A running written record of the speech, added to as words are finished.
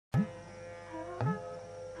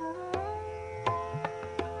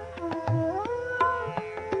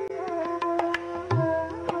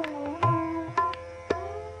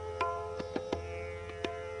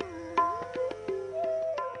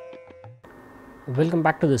Welcome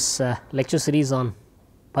back to this lecture series on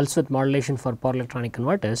pulse width modulation for power electronic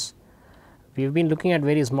converters. We have been looking at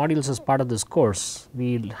various modules as part of this course.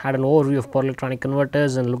 We had an overview of power electronic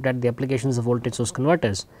converters and looked at the applications of voltage source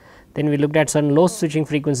converters. Then we looked at certain low switching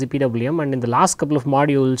frequency PWM, and in the last couple of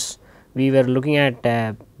modules we were looking at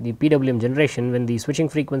the PWM generation when the switching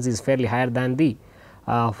frequency is fairly higher than the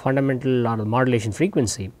fundamental or the modulation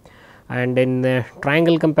frequency. And in the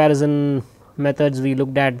triangle comparison methods, we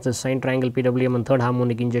looked at the sine triangle PWM and third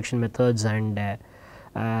harmonic injection methods and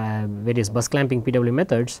various bus clamping PWM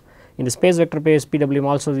methods. In the space vector based PWM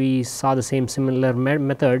also we saw the same similar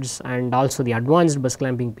methods, and also the advanced bus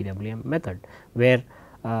clamping PWM method, where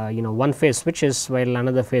one phase switches while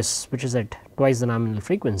another phase switches at twice the nominal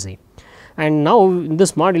frequency. And now in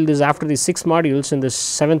this module, this after the 6 modules, in this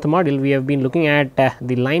 7th module we have been looking at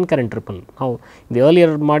the line current ripple. How the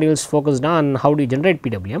earlier modules focused on how do you generate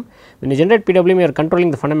PWM. When you generate PWM, you are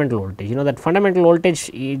controlling the fundamental voltage. You know that fundamental voltage,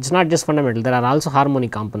 it is not just fundamental, there are also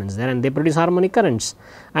harmonic components there and they produce harmonic currents.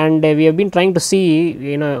 And we have been trying to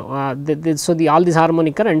see all these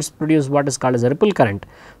harmonic currents produce what is called as a ripple current.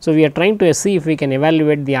 So we are trying to see if we can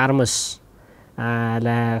evaluate the RMS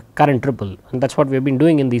current ripple, and that is what we have been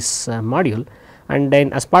doing in this module. And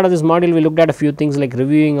then as part of this module we looked at a few things like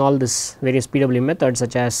reviewing all this various PWM methods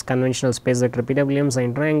such as conventional space vector PWM,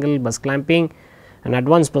 sine triangle, bus clamping and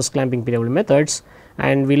advanced bus clamping PWM methods,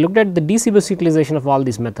 and we looked at the DC bus utilization of all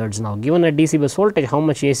these methods. Now given a DC bus voltage, how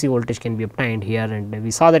much AC voltage can be obtained here, and we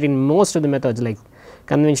saw that in most of the methods like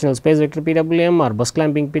conventional space vector PWM or bus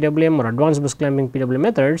clamping PWM or advanced bus clamping PWM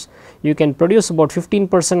methods, you can produce about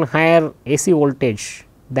 15% higher AC voltage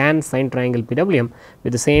than sine triangle PWM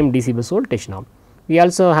with the same DC bus voltage. Now we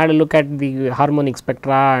also had a look at the harmonic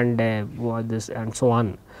spectra and this and so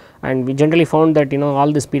on, and we generally found that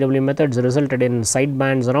all these PWM methods resulted in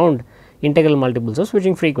sidebands around integral multiples of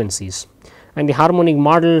switching frequencies. And the harmonic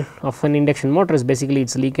model of an induction motor is basically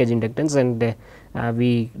its leakage inductance, and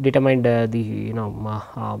we determined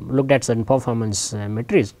looked at certain performance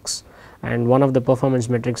metrics, and one of the performance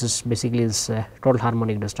metrics is basically this total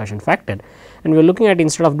harmonic distortion factor. And we are looking at,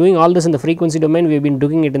 instead of doing all this in the frequency domain, we have been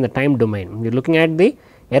doing it in the time domain. We are looking at the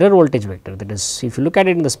error voltage vector, that is, if you look at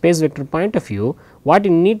it in the space vector point of view, what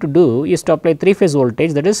you need to do is to apply 3 phase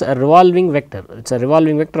voltage, that is a revolving vector. It is a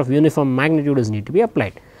revolving vector of uniform magnitude is need to be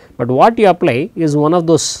applied. But what you apply is one of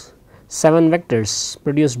those 7 vectors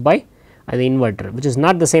produced by the inverter, which is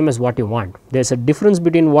not the same as what you want. There is a difference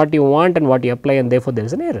between what you want and what you apply, and therefore there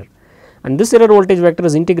is an error. And this error voltage vector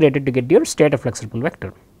is integrated to get your state of flux ripple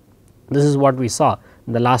vector. This is what we saw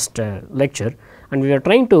in the last lecture, and we are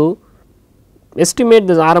trying to estimate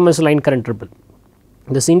this RMS line current ripple.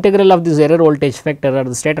 This integral of this error voltage vector or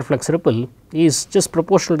the state of flux ripple is just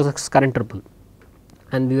proportional to this current ripple,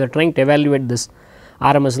 and we are trying to evaluate this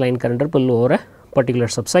RMS line current ripple over a particular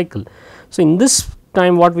subcycle. So in this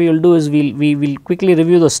time what we will do is we will quickly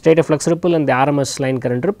review the state of flux ripple and the RMS line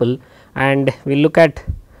current ripple, and we will look at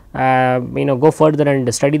go further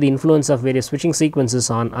and study the influence of various switching sequences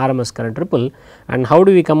on RMS current ripple, and how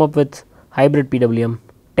do we come up with hybrid PWM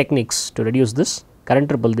techniques to reduce this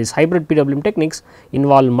current ripple. These hybrid PWM techniques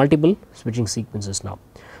involve multiple switching sequences now.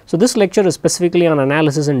 So this lecture is specifically on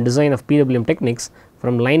analysis and design of PWM techniques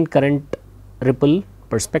from line current ripple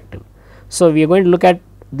perspective. So we are going to look at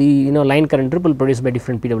the line current ripple produced by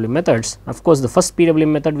different PWM methods. Of course, the first PWM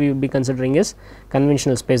method we will be considering is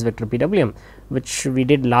conventional space vector PWM, which we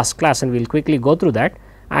did last class, and we will quickly go through that,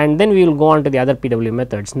 and then we will go on to the other PWM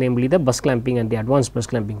methods, namely the bus clamping and the advanced bus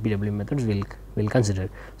clamping PWM methods we will consider.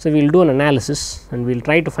 So we will do an analysis and we will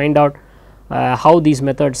try to find out how these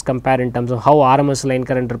methods compare in terms of how RMS line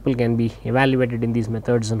current ripple can be evaluated in these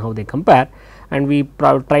methods and how they compare, and we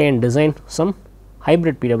try and design some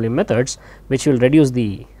hybrid PWM methods which will reduce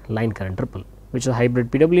the line current ripple, which is a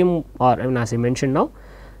hybrid PWM, or as I mentioned now,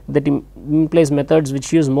 that implies methods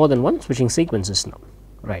which use more than one switching sequences now,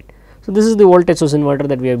 right. So this is the voltage source inverter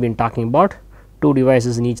that we have been talking about, 2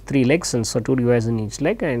 devices in each 3 legs, and so 2 devices in each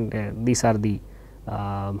leg, and these are the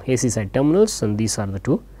AC side terminals and these are the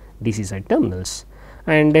 2 DC side terminals,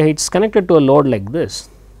 and it is connected to a load like this.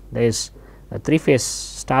 There is a 3 phase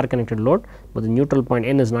star connected load, but the neutral point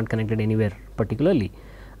N is not connected anywhere particularly.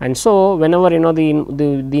 And so whenever the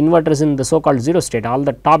inverter is in the so called 0 state, all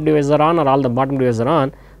the top devices are on or all the bottom devices are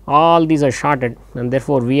on, all these are shorted, and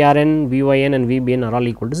therefore VRN, VYN and VBN are all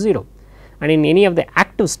equal to 0. And in any of the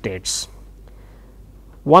active states,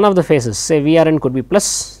 one of the phases, say VRN could be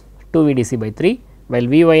plus 2 VDC by 3, while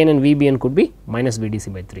VYN and VBN could be minus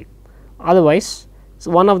VDC by 3. Otherwise, so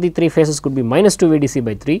one of the 3 phases could be minus 2 VDC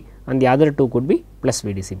by 3 and the other 2 could be plus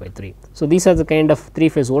VDC by 3. So these are the kind of 3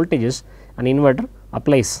 phase voltages an inverter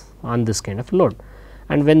applies on this kind of load.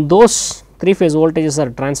 And when those 3 phase voltages are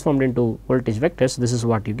transformed into voltage vectors, this is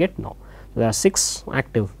what you get now. So, there are 6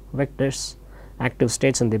 active vectors, active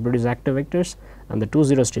states, and they produce active vectors, and the 2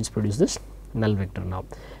 0 states produce this null vector now.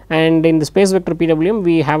 And in the space vector PWM,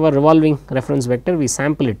 we have a revolving reference vector, we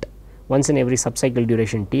sample it once in every subcycle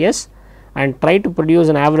duration Ts and try to produce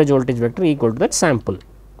an average voltage vector equal to that sample.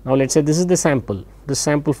 Now, let us say this is the sample, this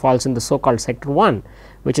sample falls in the so called sector 1,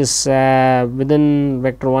 which is within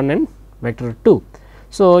vector 1 and vector 2.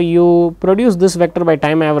 So, you produce this vector by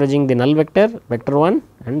time averaging the null vector, vector 1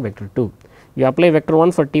 and vector 2. You apply vector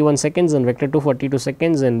 1 for t1 seconds and vector 2 for t2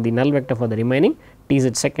 seconds and the null vector for the remaining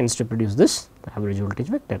tz seconds to produce this average voltage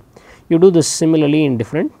vector. You do this similarly in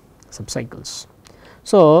different subcycles.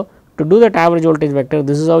 So, to do that average voltage vector,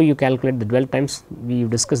 this is how you calculate the dwell times. We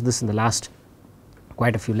discussed this in the last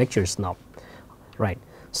quite a few lectures now, right.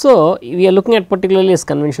 So, we are looking at particularly as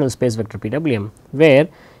conventional space vector PWM, where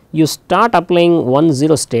you start applying 1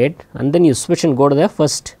 0 state and then you switch and go to the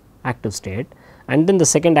first active state and then the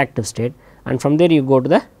second active state, and from there you go to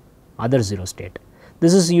the other 0 state.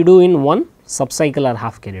 This is you do in one subcycle or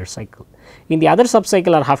half carrier cycle. In the other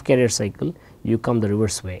subcycle or half carrier cycle, you come the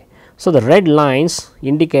reverse way. So, the red lines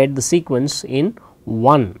indicate the sequence in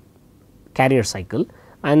one carrier cycle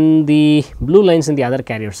and the blue lines in the other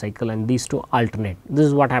carrier cycle, and these two alternate. This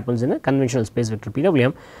is what happens in a conventional space vector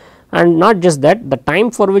PWM. And not just that, the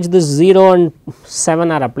time for which this 0 and 7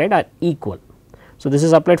 are applied are equal. So, this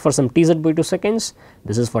is applied for some tz by 2 seconds,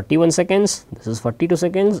 this is for t1 seconds, this is for t2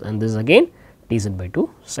 seconds, and this is again tz by 2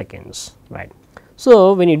 seconds, right.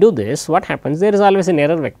 So, when you do this, what happens? There is always an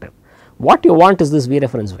error vector. What you want is this V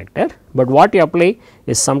reference vector, but what you apply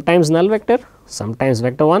is sometimes null vector, sometimes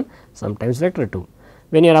vector 1, sometimes vector 2.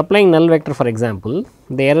 When you are applying null vector, for example,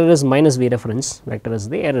 the error is minus V reference vector is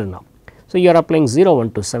the error now. So, you are applying 0,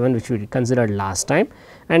 1 to 7, which we considered last time,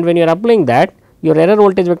 and when you are applying that, your error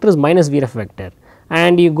voltage vector is minus V ref vector,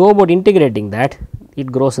 and you go about integrating that,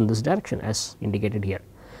 it grows in this direction as indicated here.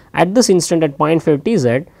 At this instant at 0.5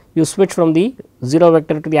 tz, you switch from the 0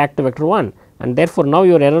 vector to the active vector 1, and therefore, now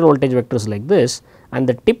your error voltage vector is like this, and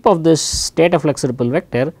the tip of this state of flux ripple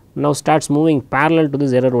vector now starts moving parallel to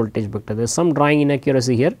this error voltage vector. There is some drawing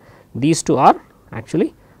inaccuracy here, these two are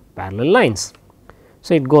actually parallel lines.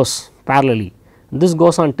 So, it goes parallelly, this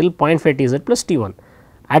goes on till 0.5 tz plus t1.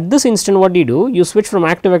 At this instant, what do? You switch from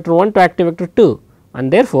active vector 1 to active vector 2,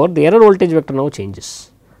 and therefore, the error voltage vector now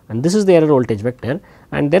changes, and this is the error voltage vector,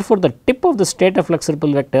 and therefore, the tip of the state of flux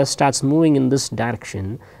ripple vector starts moving in this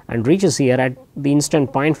direction and reaches here at the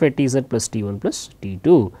instant 0.5 tz plus t1 plus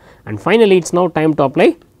t2, and finally, it is now time to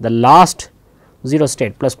apply the last 0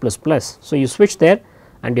 state plus plus plus. So, you switch there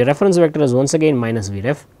and your reference vector is once again minus V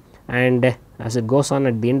ref, and as it goes on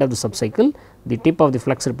at the end of the subcycle, the tip of the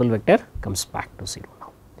flux ripple vector comes back to 0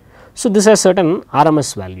 now. So, this has certain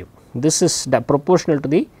RMS value, this is proportional to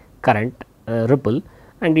the current ripple,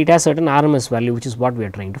 and it has certain RMS value, which is what we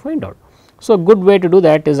are trying to find out. So, a good way to do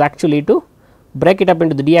that is actually to break it up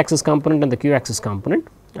into the d axis component and the q axis component,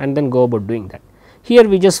 and then go about doing that. Here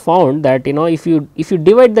we just found that if you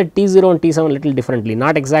divide the T0 and T7 a little differently,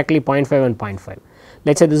 not exactly 0.5 and 0.5.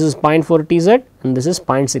 Let us say this is 0.4 Tz and this is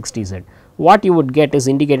 0.6 Tz. What you would get is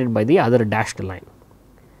indicated by the other dashed line.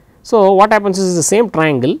 So, what happens is the same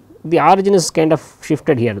triangle, the origin is kind of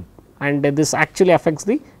shifted here, and this actually affects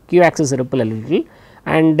the q axis ripple a little,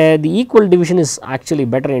 and the equal division is actually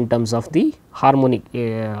better in terms of the harmonic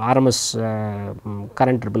RMS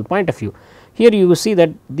current ripple point of view. Here you see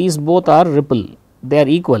that these both are ripple, they are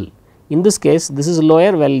equal. In this case, this is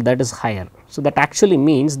lower, well, that is higher. So, that actually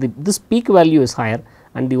means this peak value is higher,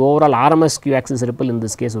 and the overall RMS q axis ripple in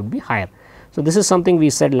this case would be higher. So, this is something we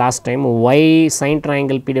said last time, why sine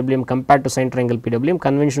triangle PWM compared to sine triangle PWM,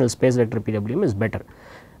 conventional space vector PWM is better.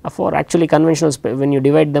 For actually conventional when you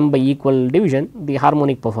divide them by equal division, the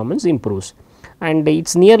harmonic performance improves, and it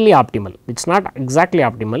is nearly optimal. It is not exactly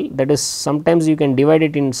optimal, that is sometimes you can divide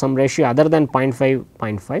it in some ratio other than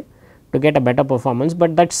 0.5 to get a better performance,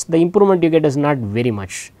 but that is the improvement you get is not very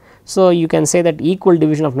much. So, you can say that equal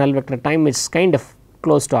division of null vector time is kind of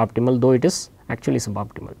close to optimal, though it is actually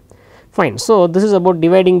suboptimal. Fine. So, this is about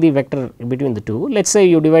dividing the vector between the two. Let us say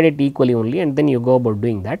you divide it equally only, and then you go about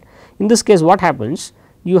doing that. In this case, what happens?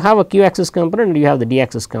 You have a q axis component and you have the d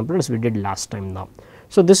axis component, as we did last time now.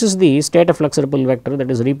 So, this is the state of flux ripple vector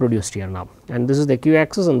that is reproduced here now, and this is the q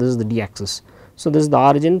axis and this is the d axis. So, this is the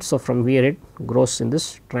origin. So, from here it grows in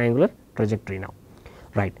this triangular trajectory now,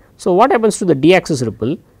 right. So, what happens to the d axis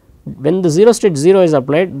ripple? When the 0 state 0 is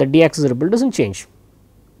applied, the d axis ripple does not change.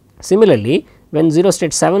 Similarly, when 0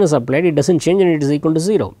 state 7 is applied, it does not change and it is equal to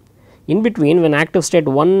 0. In between, when active state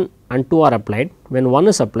 1 and 2 are applied. When 1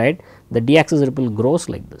 is applied, the d axis ripple grows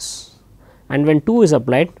like this, and when 2 is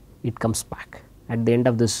applied, it comes back. At the end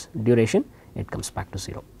of this duration, it comes back to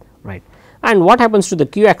 0, right. And what happens to the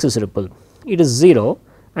q axis ripple? It is 0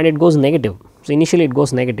 and it goes negative. So, initially it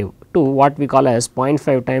goes negative to what we call as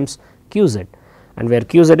 0.5 times qz, and where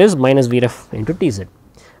qz is minus vref into tz.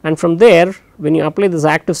 And from there, when you apply this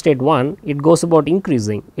active state 1, it goes about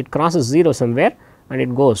increasing, it crosses 0 somewhere and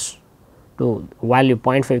it goes to value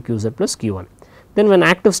 0.5 qz plus q1. Then when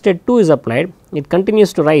active state 2 is applied, it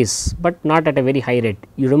continues to rise, but not at a very high rate.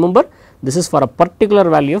 You remember, this is for a particular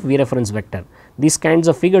value of V reference vector. These kinds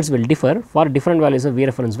of figures will differ for different values of V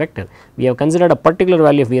reference vector. We have considered a particular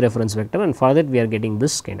value of V reference vector, and for that we are getting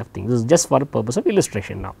this kind of thing. This is just for the purpose of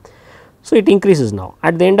illustration now. So, it increases now.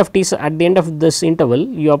 At the end of this interval,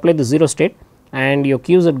 you apply the 0 state and your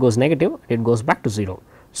qz goes negative, it goes back to 0.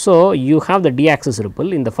 So, you have the d axis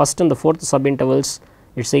ripple in the first and the fourth subintervals,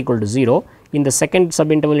 it is equal to 0. In the second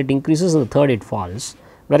subinterval, it increases, in the third it falls,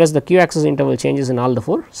 whereas the q axis interval changes in all the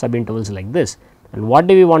 4 subintervals like this. And what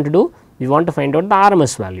do we want to do? We want to find out the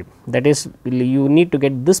RMS value, that is, you need to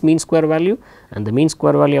get this mean square value and the mean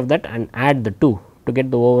square value of that and add the 2 to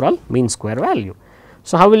get the overall mean square value.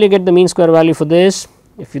 So, how will you get the mean square value for this?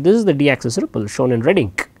 If this is the d axis ripple shown in red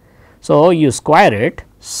ink. So, you square it,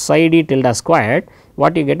 psi d tilde squared,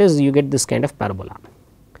 what you get is you get this kind of parabola.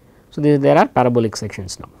 So, there are parabolic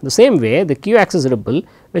sections now. The same way, the q axis ripple,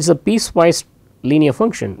 which is a piecewise linear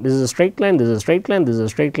function, this is a straight line, this is a straight line, this is a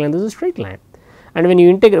straight line, this is a straight line, and when you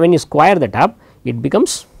integrate, when you square that up, it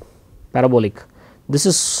becomes parabolic. This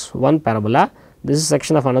is one parabola, this is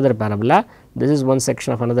section of another parabola, this is one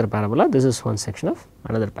section of another parabola, this is one section of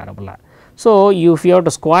another parabola. So, if you have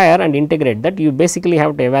to square and integrate that, you basically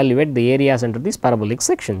have to evaluate the areas under these parabolic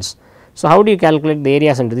sections. So, how do you calculate the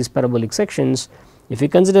areas under these parabolic sections? If you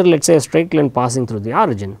consider, let us say, a straight line passing through the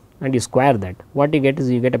origin and you square that, what you get is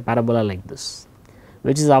you get a parabola like this,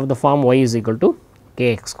 which is of the form y is equal to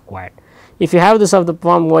kx squared. If you have this of the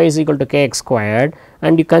form y is equal to kx squared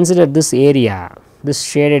and you consider this area, this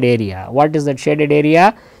shaded area, what is that shaded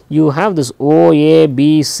area? You have this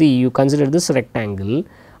OABC, you consider this rectangle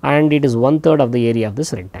and it is 1/3 of the area of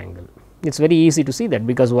this rectangle. It is very easy to see that,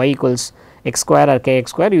 because y equals x square or kx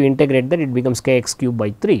square, you integrate that, it becomes kx cube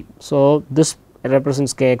by 3. So, this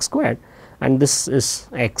represents kx squared and this is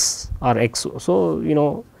x or x. So, you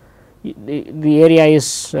know, the area is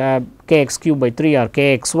kx cube by 3 or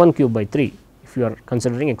kx1 cube by 3 if you are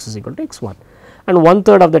considering x is equal to x1, and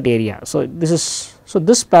 1/3 of that area. So,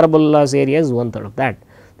 this parabola's area is 1/3 of that.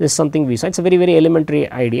 This is something we saw, it is a very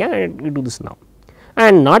elementary idea, and we do this now.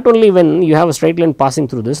 And not only when you have a straight line passing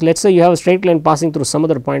through this, let us say you have a straight line passing through some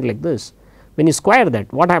other point like this. When you square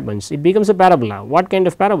that, what happens? It becomes a parabola. What kind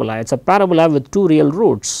of parabola? It is a parabola with 2 real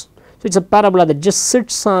roots. So, it is a parabola that just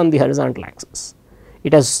sits on the horizontal axis.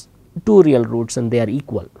 It has 2 real roots and they are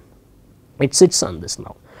equal. It sits on this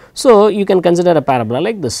now. So, you can consider a parabola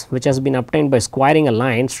like this, which has been obtained by squaring a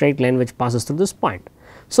line, straight line, which passes through this point.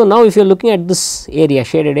 So, now if you are looking at this area,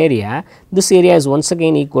 shaded area, this area is once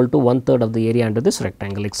again equal to 1/3 of the area under this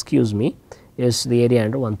rectangle, excuse me, is the area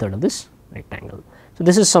under 1/3 of this rectangle. So,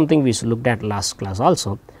 this is something we looked at last class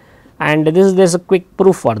also, and there is a quick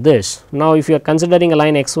proof for this. Now, if you are considering a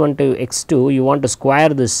line x1 to x2, you want to square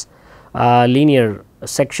this linear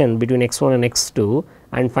section between x1 and x2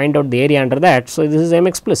 and find out the area under that. So, this is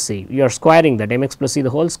mx plus c, you are squaring that mx plus c the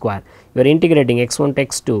whole square, you are integrating x1 to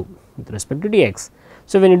x2 with respect to dx.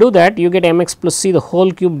 So, when you do that, you get mx plus c the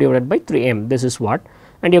whole cube divided by 3m, this is what,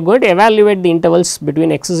 and you are going to evaluate the intervals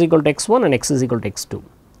between x is equal to x1 and x is equal to x2.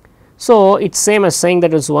 So, it is same as saying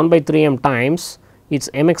that it is 1 by 3m times its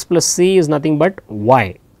mx plus c is nothing but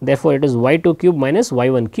y, therefore, it is y2 cube minus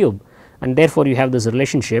y1 cube, and therefore, you have this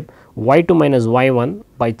relationship y2 minus y1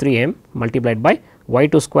 by 3m multiplied by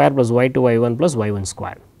y2 square plus y2 y1 plus y1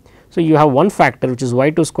 square. So, you have one factor which is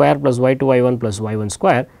y2 square plus y2 y1 plus y1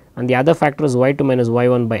 square, and the other factor is y2 minus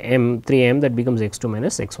y1 by 3m, that becomes x2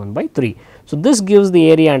 minus x1 by 3. So, this gives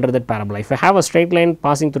the area under that parabola. If I have a straight line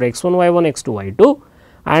passing through x1 y1 x2 y2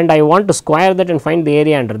 and I want to square that and find the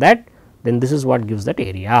area under that, then this is what gives that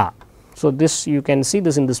area. So, this you can see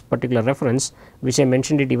this in this particular reference, which I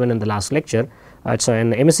mentioned it even in the last lecture. It is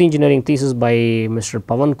an MSc engineering thesis by Mr.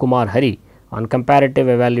 Pavan Kumar Hari on comparative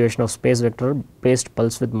evaluation of space vector based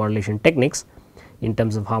pulse width modulation techniques in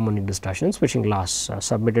terms of harmonic distortion and switching loss,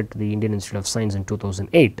 submitted to the Indian Institute of Science in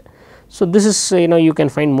 2008. So, this is you can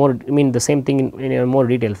find more, I mean the same thing in a more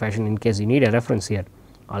detailed fashion in case you need a reference here,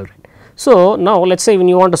 all right. So, now let us say when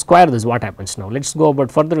you want to square this, what happens now? Let us go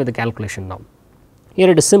about further with the calculation now.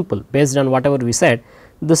 Here it is simple, based on whatever we said,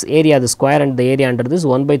 this area, the square and the area under this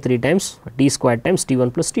 1 by 3 times t squared times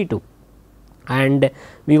T1 plus T2, and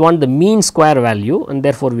we want the mean square value, and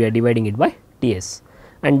therefore, we are dividing it by Ts,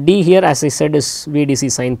 and d here as I said is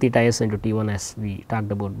VDC sin theta s into T1 as we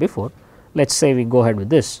talked about before. Let us say we go ahead with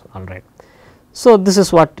this, alright. So, this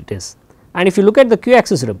is what it is, and if you look at the q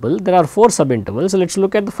axis ripple, there are 4 subintervals. So, let us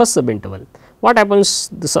look at the first subinterval. What happens,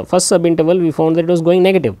 the first subinterval we found that it was going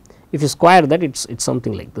negative. If you square that, it is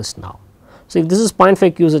something like this now. So, if this is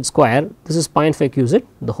 0.5 qz square, this is 0.5 qz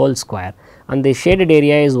the whole square, and the shaded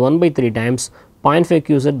area is 1 by 3 times 0.5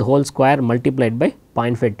 qz the whole square multiplied by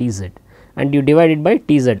 0.5 tz, and you divide it by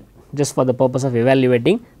tz just for the purpose of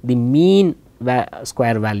evaluating the mean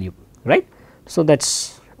square value, right. So, that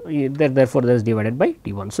is therefore, that is divided by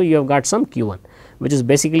T1. So, you have got some Q1, which is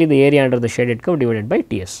basically the area under the shaded curve divided by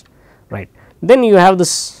Ts, right. Then you have this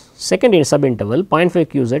second subinterval 0.5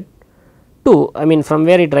 qz to, I mean from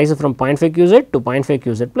where it rises from 0.5 qz to 0.5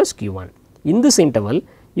 qz plus Q1. In this interval,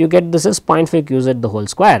 you get this as 0.5 qz the whole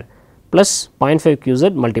square plus 0.5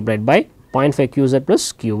 qz multiplied by 0.5 qz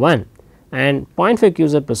plus Q1 and 0.5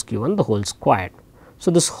 qz plus Q1 the whole square. So,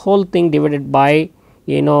 this whole thing divided by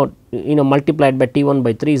multiplied by T1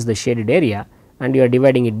 by 3 is the shaded area, and you are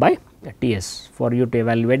dividing it by Ts for you to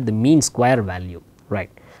evaluate the mean square value, right.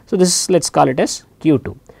 So, this let us call it as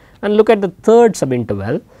Q2, and look at the third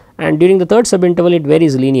subinterval, and during the third subinterval it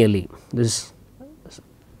varies linearly, this is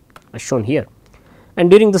as shown here, and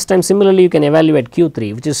during this time similarly you can evaluate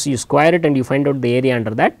Q3, which is you square it and you find out the area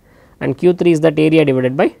under that, and Q3 is that area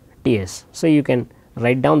divided by Ts. So, you can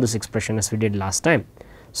write down this expression as we did last time.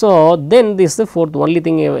 So, then this is the fourth, only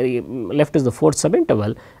thing left is the fourth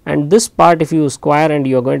subinterval, and this part if you square and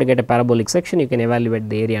you are going to get a parabolic section, you can evaluate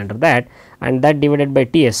the area under that, and that divided by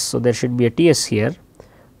Ts. So, there should be a Ts here.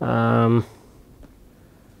 So,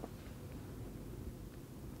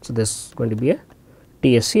 there is going to be a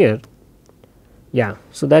Ts here, yeah.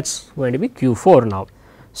 So, that is going to be Q4 now.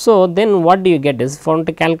 So, then what do you get is, if I want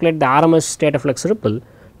to calculate the RMS state of flux ripple,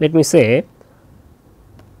 let me say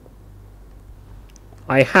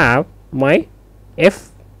I have my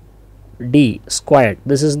f d squared,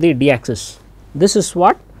 this is the d axis, this is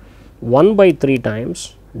what 1 by 3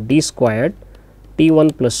 times d squared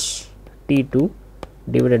T1 plus T2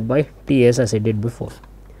 divided by Ts as I did before,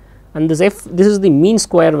 and this f, this is the mean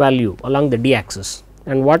square value along the d axis,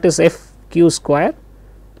 and what is f q square,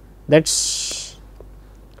 that is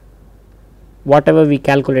whatever we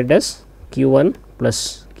calculate as q1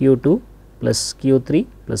 plus q2 plus q3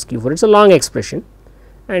 plus q4, it is a long expression,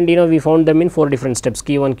 and we found them in 4 different steps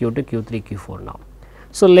Q1, Q2, Q3, Q4 now.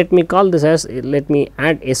 So, let me call this as, let me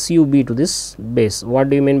add SUB to this base. What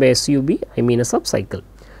do you mean by SUB? I mean a subcycle.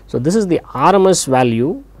 So, this is the RMS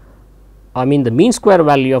value, I mean the mean square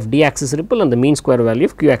value of d axis ripple and the mean square value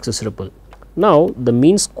of q axis ripple. Now, the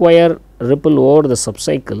mean square ripple over the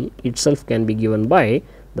subcycle itself can be given by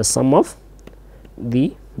the sum of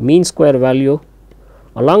the mean square value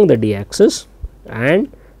along the d axis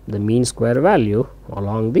and the mean square value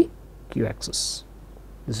along the q axis.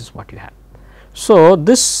 This is what you have. So,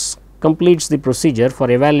 this completes the procedure for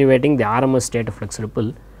evaluating the RMS state of flux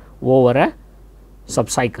ripple over a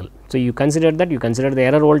subcycle. So, you consider that, you consider the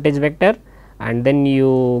error voltage vector, and then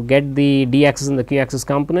you get the d axis and the q axis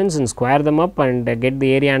components and square them up and get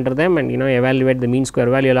the area under them, and evaluate the mean square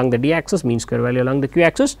value along the d axis, mean square value along the q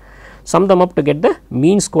axis, sum them up to get the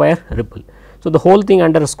mean square ripple. So, the whole thing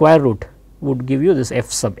under square root would give you this f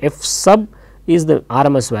sub. F sub is the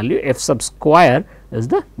RMS value, f sub square is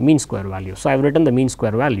the mean square value. So, I have written the mean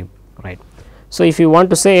square value, right. So, if you want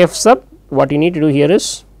to say f sub, what you need to do here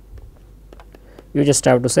is, you just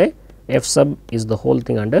have to say f sub is the whole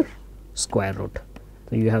thing under square root.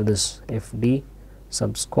 So, you have this f d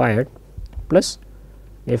sub squared plus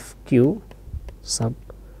f q sub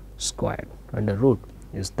squared under root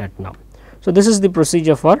is that now. So, this is the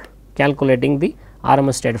procedure for calculating the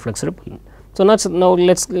RMS state of flux ripple. So, now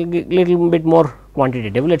let us little bit more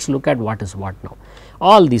quantitative, let us look at what is what now.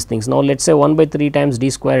 All these things, now let us say 1 by 3 times d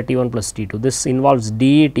square T1 plus T2, this involves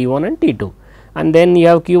d, T1 and T2, and then you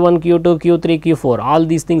have Q1, Q2, Q3, Q4, all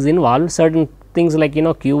these things involve certain things like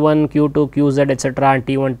Q1, Q2, Qz etc. and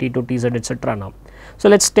T1, T2, Tz etc. now. So,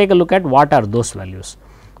 let us take a look at what are those values.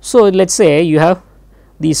 So, let us say you have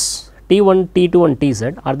these T1, T2 and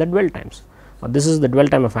Tz are the dwell times, or this is the dwell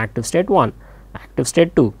time of active state 1, active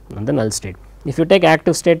state 2 and the null state. If you take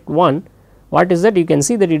active state 1, what is that? You can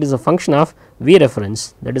see that it is a function of V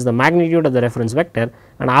reference, that is the magnitude of the reference vector,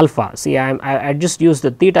 and alpha. See, I just used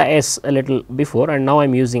the theta s a little before, and now I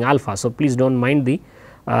am using alpha. So, please do not mind the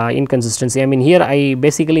inconsistency. I mean here I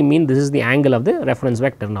basically mean this is the angle of the reference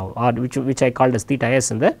vector now, or which I called as theta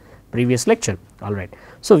s in the previous lecture, alright.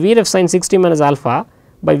 So, Vref sin 60 minus alpha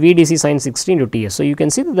by Vdc sin 60 into Ts. So, you can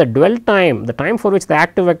see that the dwell time, the time for which the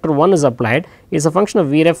active vector 1 is applied is a function of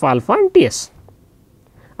Vref alpha and Ts.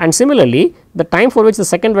 And similarly, the time for which the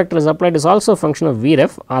second vector is applied is also a function of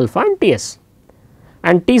Vref alpha and Ts.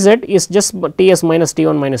 And Tz is just Ts minus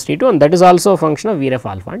T1 minus T2, and that is also a function of Vref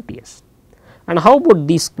alpha and Ts. And how about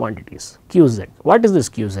these quantities Qz? What is this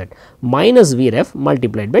Qz? Minus Vref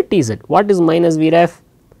multiplied by Tz. What is minus Vref?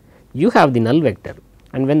 You have the null vector,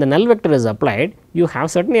 and when the null vector is applied, you have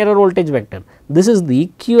certain error voltage vector. This is the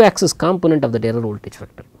q axis component of the error voltage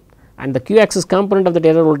vector, and the q axis component of the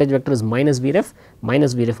error voltage vector is minus Vref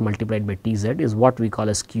multiplied by Tz is what we call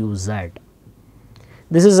as Qz.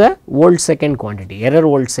 This is a volt second quantity, error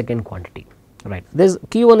volt second quantity, right. This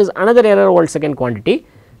Q1 is another error volt second quantity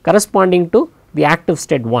corresponding to the active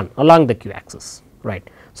state 1 along the q axis, right.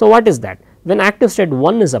 So, what is that? When active state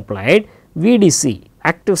 1 is applied, Vdc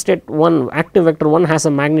active state 1 active vector 1 has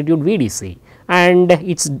a magnitude Vdc, and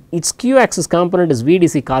its q axis component is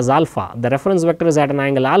Vdc cos alpha. The reference vector is at an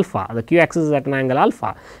angle alpha, the q axis is at an angle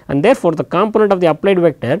alpha, and therefore, the component of the applied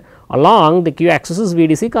vector along the q axis is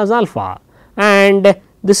Vdc cos alpha, and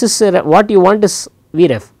this is what you want is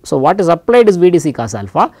Vref. So, what is applied is Vdc cos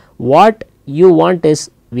alpha, what you want is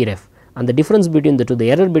Vref, and the difference between the two, the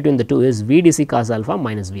error between the two is Vdc cos alpha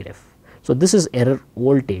minus Vref. So, this is error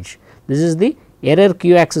voltage, this is the error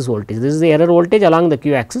q axis voltage, this is the error voltage along the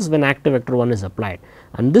q axis when active vector 1 is applied,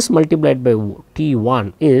 and this multiplied by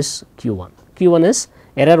T1 is Q1. Q1 is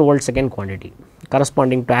error volt second quantity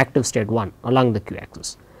corresponding to active state 1 along the q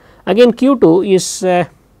axis. Again Q2 is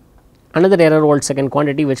another error volt second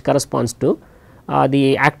quantity which corresponds to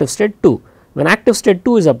the active state 2. When active state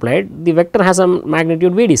 2 is applied, the vector has a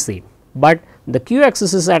magnitude Vdc, but the q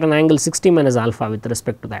axis is at an angle 60 minus alpha with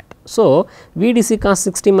respect to that. So, Vdc cos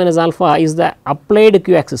 60 minus alpha is the applied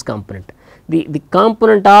q axis component. The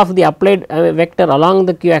component of the applied vector along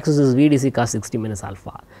the q axis is Vdc cos 60 minus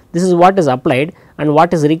alpha. This is what is applied, and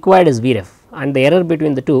what is required is Vref, and the error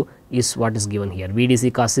between the two is what is given here,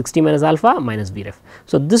 Vdc cos 60 minus alpha minus Vref.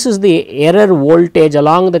 So, this is the error voltage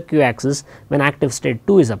along the q axis when active state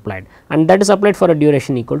 2 is applied, and that is applied for a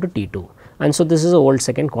duration equal to T2, and so this is a volt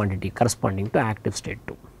second quantity corresponding to active state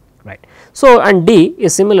 2, right. So, and D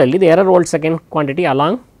is similarly the error volt second quantity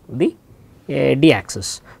along the D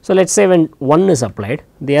axis. So, let us say when 1 is applied,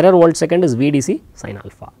 the error volt second is Vdc sin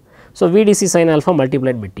alpha. So, Vdc sin alpha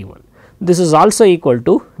multiplied by T1. This is also equal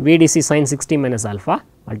to Vdc sin 60 minus alpha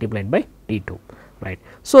multiplied by T2, right.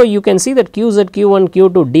 So, you can see that Qz, Q1,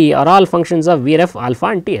 Q2, D are all functions of Vref alpha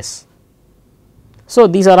and Ts. So,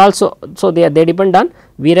 these are also, so they depend on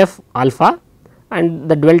Vref alpha and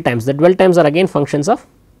the dwell times. The dwell times are again functions of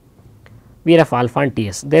Vref alpha and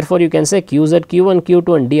Ts. Therefore, you can say Qz, Q1,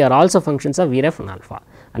 Q2 and D are also functions of Vref and alpha,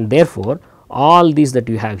 and therefore, all these that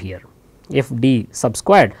you have here Fd sub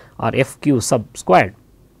squared or Fq sub squared,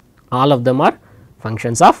 all of them are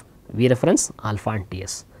functions of V reference alpha and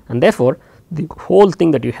Ts, and therefore, the whole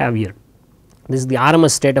thing that you have here, this is the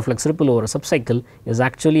RMS state of flux ripple over a subcycle, is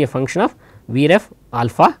actually a function of Vref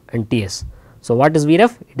alpha and Ts. So, what is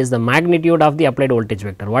Vref? It is the magnitude of the applied voltage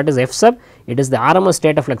vector. What is F sub? It is the RMS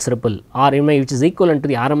state of flux ripple, or which is equivalent to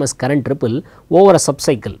the RMS current ripple over a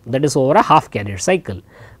subcycle, that is over a half carrier cycle,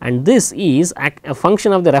 and this is a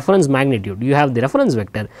function of the reference magnitude. You have the reference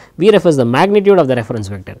vector, Vref is the magnitude of the reference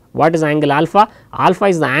vector. What is angle alpha? Alpha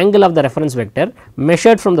is the angle of the reference vector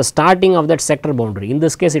measured from the starting of that sector boundary. In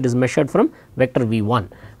this case, it is measured from vector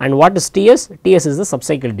V1. And what is Ts? Ts is the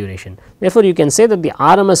subcycle duration. Therefore, you can say that the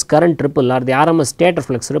RMS current ripple or the RMS state of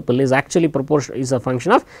flux ripple is actually proportional, is a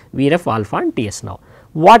function of Vref alpha and Ts. Now,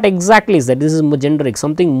 what exactly is that? This is more generic,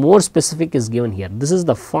 something more specific is given here. This is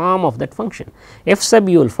the form of that function. F sub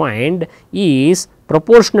you will find is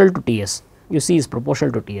proportional to Ts. You see is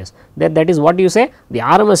proportional to Ts. That is what you say, the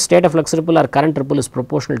RMS state of flux ripple or current ripple is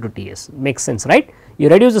proportional to Ts. Makes sense, right? You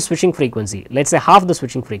reduce the switching frequency, let us say half the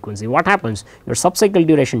switching frequency. What happens? Your subcycle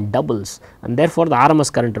duration doubles, and therefore, the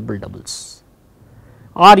RMS current ripple doubles.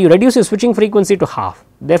 Or you reduce your switching frequency to half.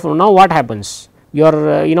 Therefore, now what happens?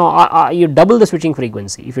 Your you double the switching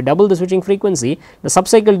frequency. If you double the switching frequency, the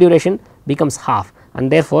subcycle duration becomes half,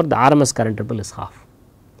 and therefore, the RMS current ripple is half.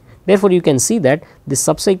 Therefore, you can see that the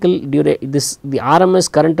subcycle the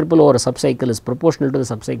RMS current ripple over a subcycle is proportional to the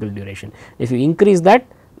subcycle duration. If you increase that,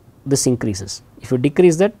 this increases. If you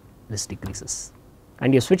decrease that, this decreases,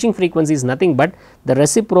 and your switching frequency is nothing but the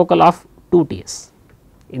reciprocal of 2 Ts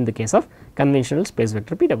in the case of conventional space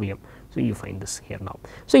vector PWM. So, you find this here now.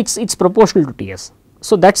 So, it is proportional to Ts.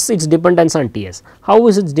 So, that is its dependence on Ts. How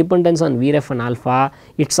is its dependence on Vref and alpha?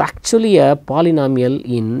 It is actually a polynomial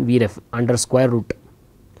in Vref under square root.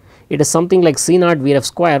 it is something like C naught V ref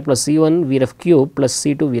square plus C1 V ref cube plus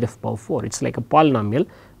C2 V ref power 4. It is like a polynomial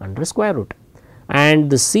under square root, and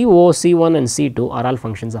the CO, C1 and C2 are all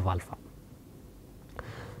functions of alpha.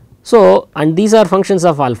 So, and these are functions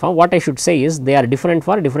of alpha. What I should say is they are different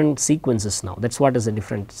for different sequences now. That is what is the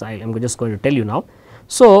difference. I am just going to tell you now.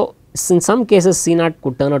 So, in some cases C naught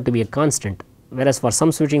could turn out to be a constant, whereas for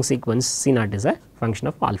some switching sequence C naught is a function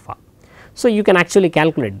of alpha. So, you can actually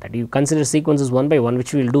calculate that. You consider sequences one by one,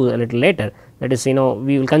 which we will do a little later. That is, we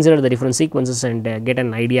will consider the different sequences and get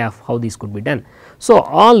an idea of how these could be done. So,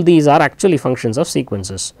 all these are actually functions of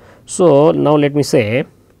sequences. So, now let me say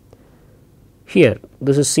here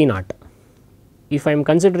this is C naught. If I am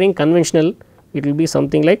considering conventional, it will be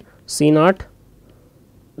something like C naught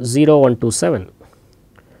 0 1 2 7,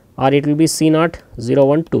 or it will be C naught 0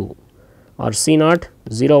 1 2, or C naught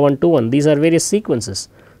 0 1 2 1. These are various sequences.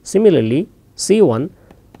 Similarly, C1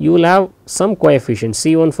 you will have some coefficient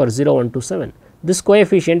C1 for 0 1 2 7. This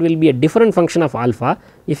coefficient will be a different function of alpha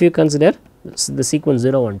if you consider the sequence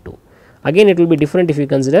 0 1 2. Again it will be different if you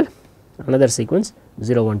consider another sequence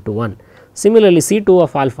 0 1 2 1. Similarly, C2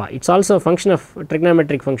 of alpha, it is also a function of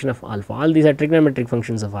trigonometric function of alpha. All these are trigonometric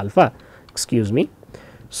functions of alpha, excuse me.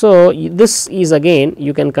 So, this is again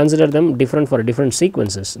you can consider them different for different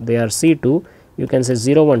sequences. They are C2, you can say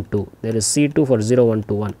 0 1 2, there is C2 for 0 1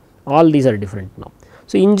 2 1, all these are different now.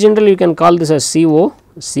 So, in general you can call this as CO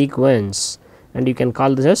sequence, and you can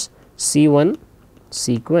call this as C1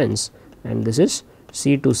 sequence, and this is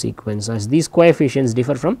C2 sequence, as these coefficients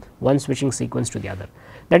differ from one switching sequence to the other.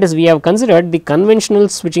 That is, we have considered the conventional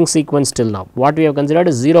switching sequence till now. What we have considered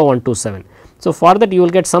is 0 1 2 7. So, for that you will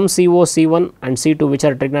get some CO, C1 and C2 which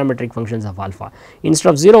are trigonometric functions of alpha. Instead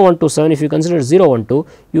of 0 1 2 7, if you consider 0 1 2,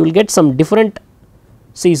 you will get some different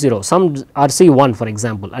C0, some or C1 for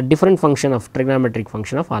example, a different function of trigonometric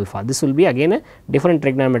function of alpha. This will be again a different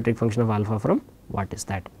trigonometric function of alpha from what is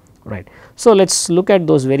that, right. So, let us look at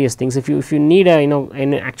those various things. If you need a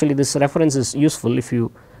and actually this reference is useful if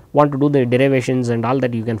you want to do the derivations and all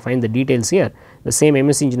that, you can find the details here, the same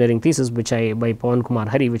MS engineering thesis which I by Pawan Kumar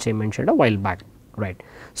Hari, which I mentioned a while back, right.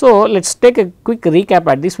 So, let us take a quick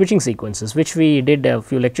recap at the switching sequences which we did a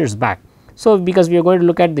few lectures back. So, because we are going to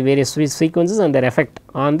look at the various switch sequences and their effect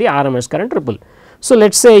on the RMS current ripple. So,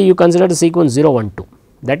 let us say you consider the sequence 0 1 2,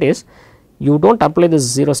 that is you do not apply this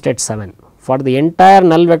 0 state 7. For the entire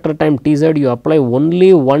null vector time tz, you apply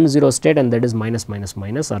only one 0 state, and that is minus minus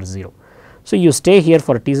minus or 0. So, you stay here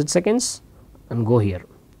for tz seconds and go here,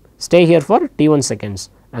 stay here for t1 seconds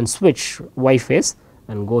and switch y phase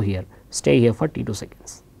and go here, stay here for t2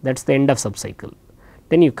 seconds, that is the end of subcycle.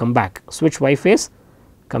 Then you come back, switch y phase,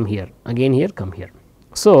 come here, again here, come here.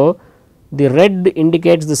 So, the red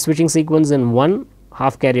indicates the switching sequence in one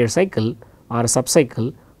half carrier cycle or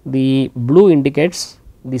subcycle, the blue indicates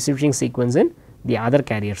the switching sequence in the other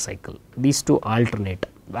carrier cycle. These two alternate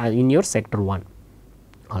in your sector 1,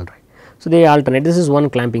 all right. So, they alternate. This is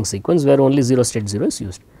one clamping sequence where only 0 state 0 is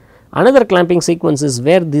used. Another clamping sequence is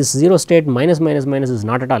where this 0 state minus minus minus is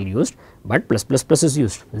not at all used, but plus plus plus is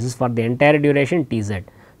used. This is for the entire duration tz.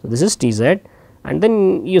 So, this is tz, and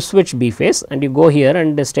then you switch B phase and you go here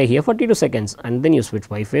and stay here for t2 seconds, and then you switch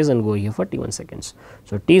Y phase and go here for t1 seconds.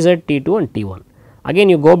 So, tz, t2 and t1. Again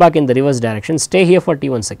you go back in the reverse direction, stay here for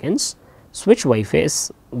t1 seconds, switch Y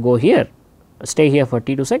phase, go here, stay here for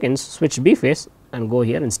t2 seconds, switch B phase and go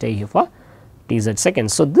here and stay here for tz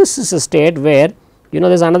seconds. So, this is a state where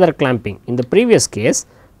there is another clamping. In the previous case,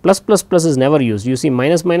 plus plus plus is never used. You see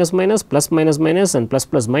minus minus minus, plus minus minus and plus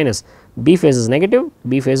plus minus. B phase is negative,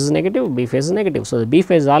 B phase is negative, B phase is negative. So, the B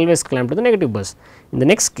phase is always clamped to the negative bus. In the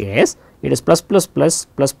next case, it is plus plus plus,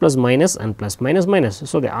 plus plus minus and plus minus minus.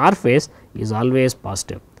 So, the R phase is always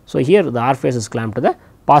positive. So, here the R phase is clamped to the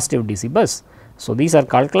positive DC bus. So, these are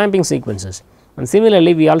called clamping sequences. And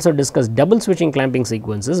similarly, we also discussed double switching clamping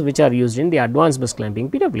sequences which are used in the advanced bus clamping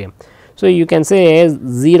PWM. So, you can say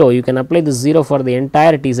 0, you can apply the 0 for the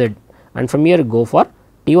entire tz, and from here go for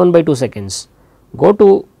t1 by 2 seconds, go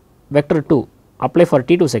to vector 2, apply for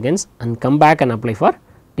t2 seconds and come back and apply for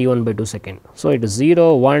t1 by 2 seconds. So, it is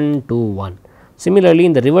 0 1 2 1. Similarly,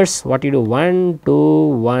 in the reverse what you do 1 2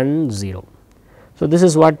 1 0. So, this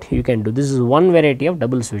is what you can do. This is one variety of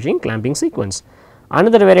double switching clamping sequence.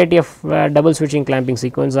 Another variety of double switching clamping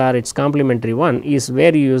sequence, or its complementary one, is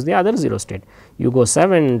where you use the other 0 state. You go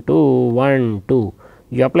 7 2 1 2,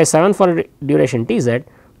 you apply 7 for duration tz,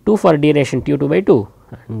 2 for duration t2 by 2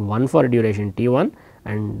 and 1 for duration t1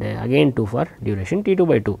 and again 2 for duration t2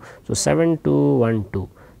 by 2. So, 7 2 1 2,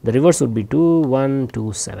 the reverse would be 2 1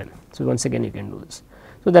 2 7. So, once again you can do this.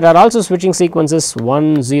 So, there are also switching sequences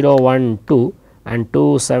 1 0 1 2 and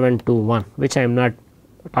 2 7 2 1, which I am not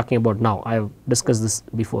talking about now. I have discussed this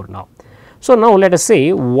before now. So, now let us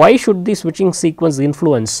say why should the switching sequence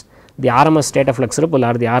influence the RMS state of flux ripple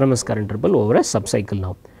or the RMS current ripple over a subcycle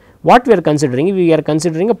now. What we are considering? We are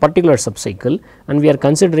considering a particular subcycle and we are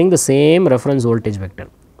considering the same reference voltage vector.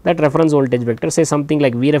 That reference voltage vector, say something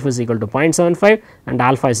like Vref is equal to 0.75 and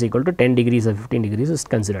alpha is equal to 10 degrees or 15 degrees is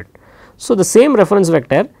considered. So, the same reference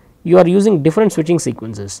vector you are using different switching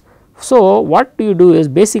sequences. So, what do you do is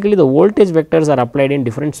basically the voltage vectors are applied in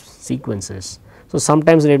different sequences. So,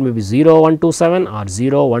 sometimes it may be 0 1 2 7 or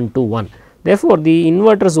 0 1 2 1. Therefore, the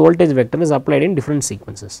inverter's voltage vector is applied in different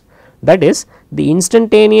sequences. That is, the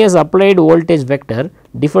instantaneous applied voltage vector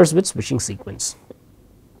differs with switching sequence.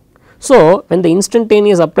 So, when the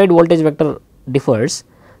instantaneous applied voltage vector differs,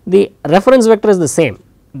 the reference vector is the same.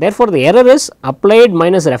 Therefore, the error is applied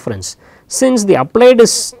minus reference. Since the applied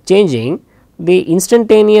is changing, the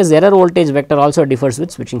instantaneous error voltage vector also differs with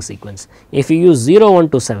switching sequence. If you use 0 1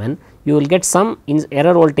 2 7, you will get some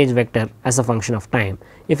error voltage vector as a function of time.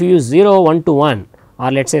 If you use 0 1 2 1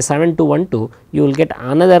 or let us say 7 2 1 2, you will get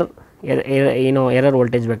another error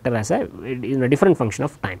voltage vector as a different function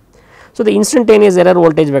of time. So, the instantaneous error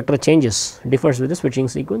voltage vector changes differs with the switching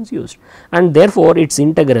sequence used, and therefore, its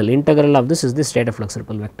integral of this is the state of flux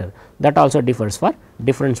ripple vector, that also differs for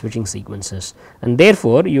different switching sequences, and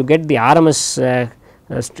therefore, you get the RMS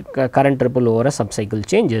current ripple over a subcycle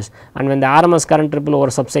changes, and when the RMS current ripple over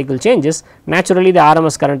subcycle changes, naturally the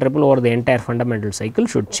RMS current ripple over the entire fundamental cycle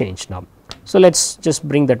should change now. So, let us just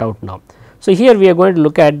bring that out now. So, here we are going to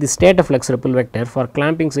look at the state of flux ripple vector for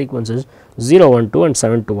clamping sequences 0 1 2 and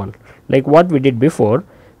 7 to 1. Like what we did before,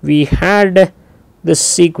 we had this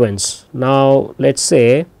sequence. Now, let us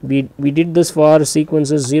say we did this for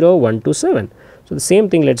sequences 0 1 to 7. So, the same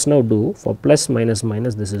thing let us now do for plus minus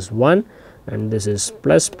minus, this is 1 and this is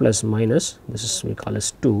plus plus minus, this is we call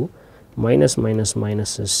as 2, minus minus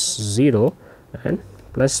minus is 0 and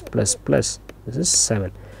plus plus plus, this is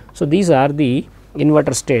 7. So, these are the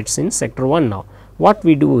inverter states in sector 1 now. What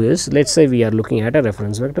we do is, let us say we are looking at a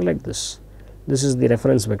reference vector like this. This is the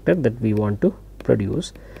reference vector that we want to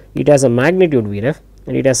produce. It has a magnitude Vref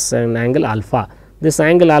and it has an angle alpha. This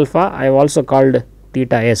angle alpha I have also called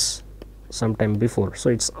theta s sometime before. So,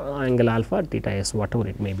 it is angle alpha theta s, whatever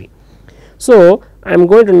it may be. So, I am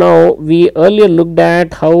going to now, we earlier looked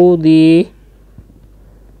at how the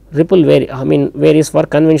ripple varies for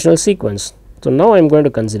conventional sequence. So, now I am going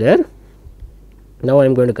to consider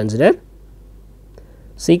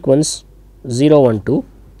sequence 0 1 2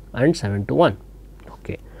 and 7 to 1.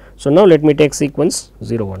 Okay. So, now let me take sequence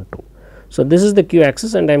 0 1 2. So, this is the q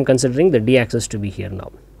axis and I am considering the d axis to be here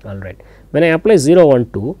now, alright. When I apply 0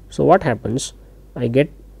 1 2, so what happens? I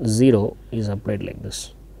get 0 is applied like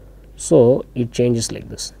this. So, it changes like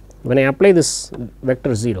this. When I apply this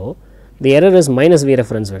vector 0, the error is minus V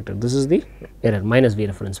reference vector, this is the error minus V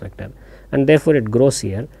reference vector, and therefore, it grows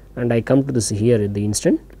here and I come to this here in the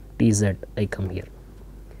instant t z I come here,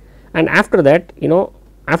 and after that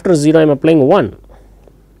after 0 I am applying 1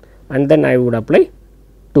 and then I would apply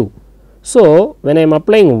 2. So, when I am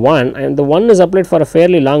applying 1 and the 1 is applied for a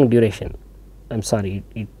fairly long duration, I am sorry,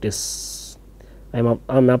 it is I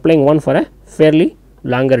am applying 1 for a fairly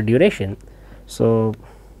longer duration. So,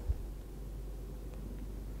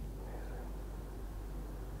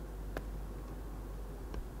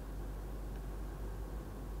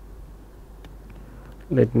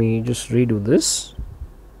 let me just redo this.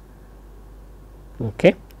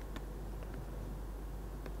 Okay.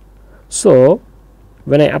 So,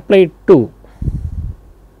 when I apply 2,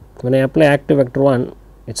 when I apply active vector 1,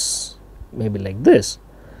 it is maybe like this,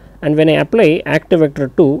 and when I apply active vector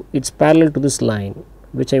 2, it is parallel to this line,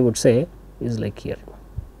 which I would say is like here.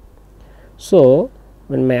 So,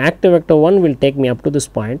 when my active vector 1 will take me up to this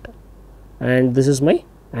point and this is my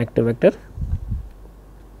active vector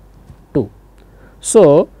 2.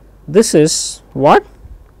 So, this is what?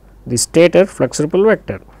 The stator flux ripple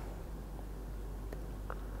vector.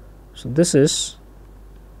 So, this is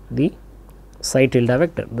the psi tilde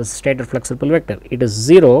vector, the stator flux ripple vector. It is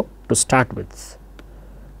 0 to start with,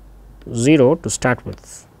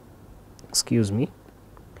 excuse me.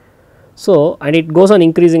 So, and it goes on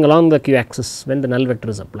increasing along the q axis when the null vector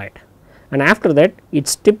is applied, and after that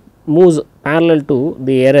its tip moves parallel to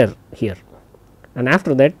the error here, and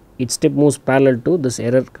after that its tip moves parallel to this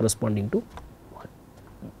error corresponding to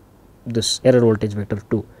this error voltage vector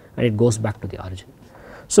 2, and it goes back to the origin.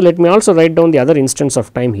 So, let me also write down the other instance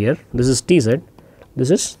of time here. This is T z,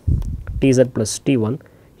 this is T z plus T 1,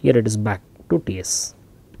 here it is back to T s.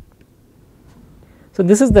 So,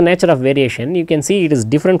 this is the nature of variation. You can see it is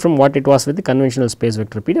different from what it was with the conventional space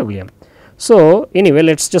vector PWM. So, anyway,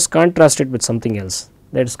 let us just contrast it with something else.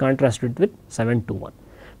 that is contrasted with 7 to 1.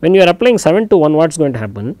 When you are applying 7 to 1, what is going to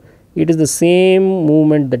happen? It is the same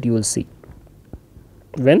movement that you will see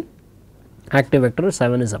when active vector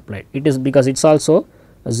 7 is applied. It is because it is also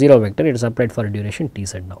a 0 vector, it is applied for a duration t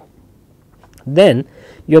z now. Then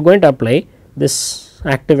you are going to apply this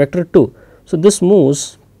active vector 2. So, this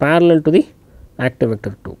moves parallel to the active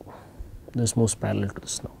vector 2, this moves parallel to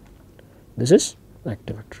this now, this is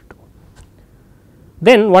active vector 2.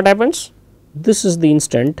 Then what happens? This is the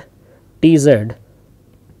instant t z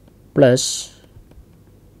plus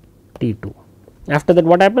t 2. After that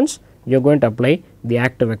what happens? You are going to apply the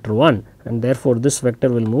active vector 1, and therefore, this vector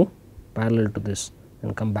will move parallel to this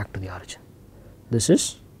and come back to the origin. This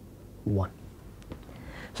is 1.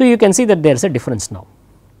 So, you can see that there is a difference now.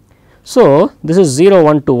 So, this is 0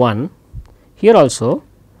 1 to 1, here also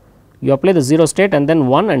you apply the 0 state and then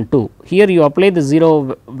 1 and 2, here you apply the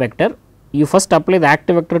 0 vector, you first apply the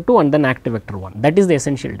active vector 2 and then active vector 1, that is the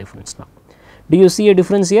essential difference now. Do you see a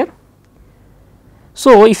difference here?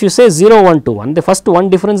 So, if you say 0 1 to 1, the first one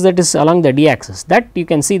difference that is along the d axis, that you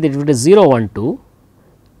can see that if it is 0 1 2,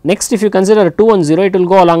 next if you consider 2 1 0, it will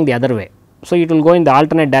go along the other way. So, it will go in the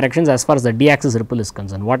alternate directions as far as the d axis ripple is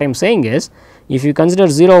concerned. What I am saying is, if you consider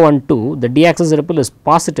 0 1 2, the d axis ripple is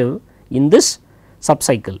positive in this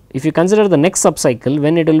subcycle. If you consider the next subcycle,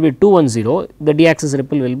 when it will be 2 1 0, the d axis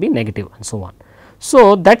ripple will be negative and so on.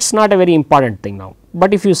 So, that is not a very important thing now.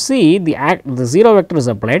 But if you see the 0 vector is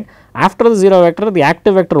applied, after the 0 vector the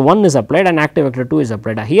active vector 1 is applied and active vector 2 is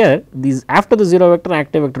applied. Here these after the 0 vector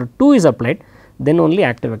active vector 2 is applied, then only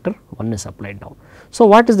active vector 1 is applied now. So,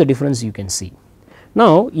 what is the difference you can see?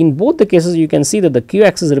 Now, in both the cases you can see that the q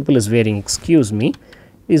axis ripple is varying,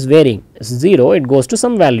 is varying 0, it goes to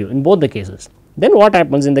some value in both the cases. Then what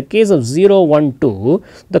happens in the case of 0 1 2,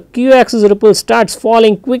 the q axis ripple starts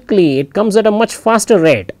falling quickly, it comes at a much faster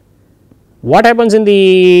rate. What happens in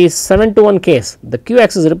the 7 to 1 case? The q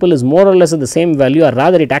axis ripple is more or less at the same value, or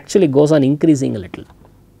rather it actually goes on increasing a little.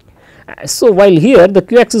 So, while here the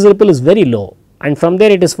q axis ripple is very low and from there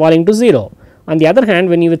it is falling to 0. On the other hand,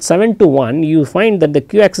 when you with 7 to 1, you find that the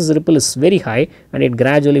q axis ripple is very high and it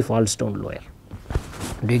gradually falls down lower.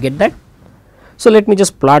 Do you get that? So, let me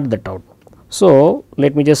just plot that out. So,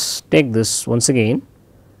 let me just take this once again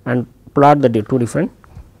and plot the two different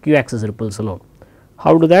q axis ripples alone.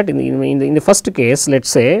 How do that? In the first case, let us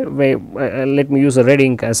say, let me use a red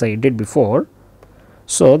ink as I did before.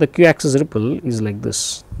 So, the q axis ripple is like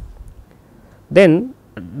this. Then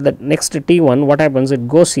the next t1, what happens? It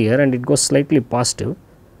goes here and it goes slightly positive,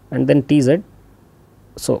 and then tz.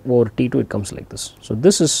 So, over t2 it comes like this. So,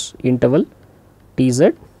 this is interval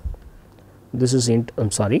tz, this is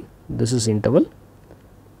this is interval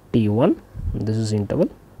t1, this is interval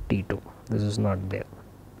t2, this is not there.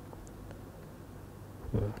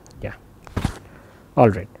 Yeah, all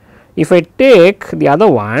right. If I take the other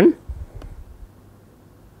one,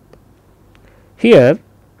 here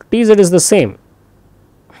tz is the same,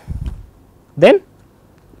 then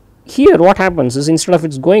here what happens is, instead of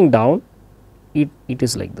it is going down, it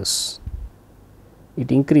is like this,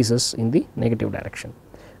 it increases in the negative direction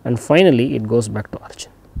and finally it goes back to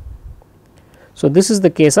origin. So, this is the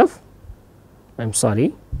case of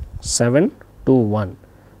 7 to 1,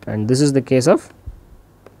 and this is the case of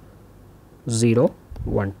 0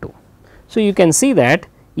 1 2. So, you can see that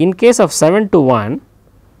in case of 7 to 1,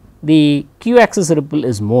 the q axis ripple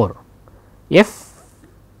is more, f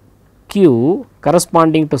q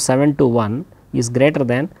corresponding to 7 to 1 is greater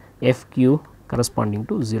than f q corresponding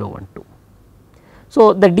to 0 1 2.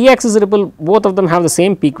 So, the d axis ripple, both of them have the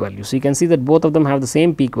same peak value. So, you can see that both of them have the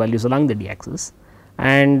same peak values along the d axis,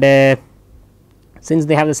 and since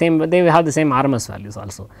they have the same RMS values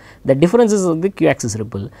also. The difference is of the q axis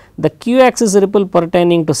ripple. The q axis ripple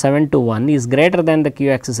pertaining to 7 to 1 is greater than the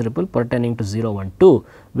q axis ripple pertaining to 0 1 2.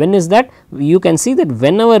 When is that? You can see that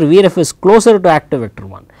whenever Vref is closer to active vector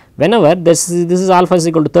 1, whenever this is alpha is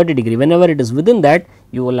equal to 30 degree, whenever it is within that,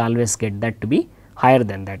 you will always get that to be higher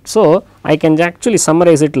than that. So, I can actually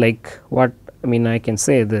summarize it like what I can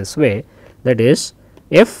say this way, that is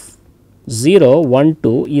f 0 1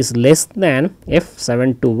 2 is less than f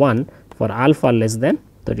 7 to 1 for alpha less than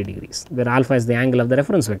 30 degrees, where alpha is the angle of the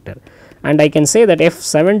reference vector, and I can say that f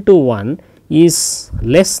 7 to 1 is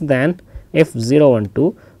less than f 0 1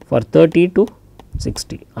 2 for 30 to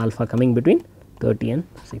 60, alpha coming between 30 and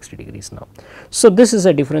 60 degrees now. So, this is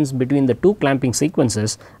a difference between the two clamping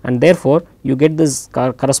sequences, and therefore, you get this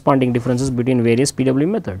corresponding differences between various PWM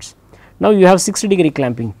methods. Now, you have 60 degree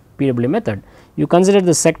clamping PWM method. You consider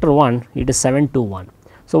the sector 1, it is 7 to 1.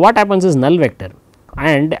 So, what happens is null vector,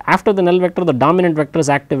 and after the null vector the dominant vector is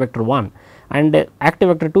active vector 1 and active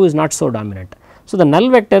vector 2 is not so dominant. So, the null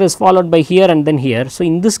vector is followed by here and then here. So,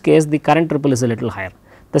 in this case the current ripple is a little higher.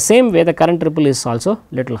 The same way the current ripple is also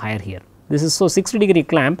little higher here. This is so 60°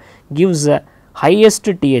 clamp gives highest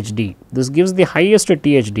THD. This gives the highest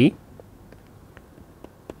THD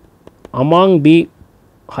among the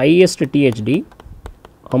highest THD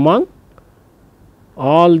among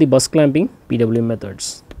all the bus clamping PWM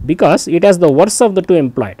methods, because it has the worst of the two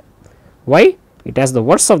employed. Why? It has the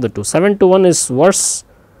worst of the two. 721 is worst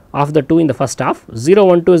of the two in the first half,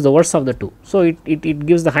 012 is the worst of the two. So, it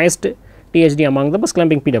gives the highest THD among the bus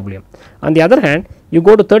clamping PWM. On the other hand, you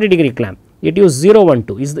go to 30° clamp, it uses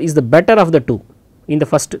 012 is the better of the two in the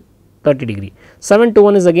first 30°.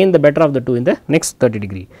 721 is again the better of the two in the next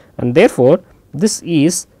 30°, and therefore, this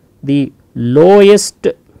is the lowest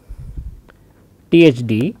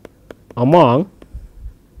THD among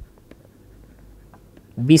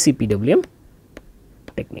BC PWM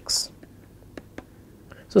techniques.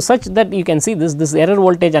 So, such that you can see this error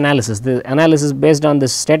voltage analysis, the analysis based on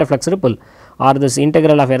this state of flux ripple or this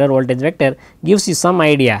integral of error voltage vector gives you some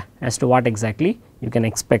idea as to what exactly you can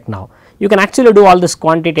expect now. You can actually do all this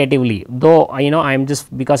quantitatively, though I am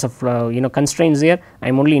just because of constraints here, I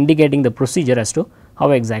am only indicating the procedure as to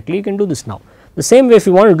how exactly you can do this now. The same way, if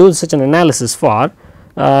you want to do such an analysis for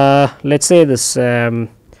let us say this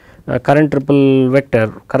current ripple vector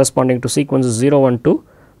corresponding to sequences 012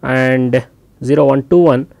 and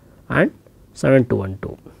 0121 and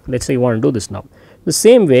 7212. Let us say you want to do this now. The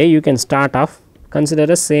same way you can start off, consider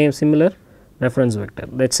a similar reference vector.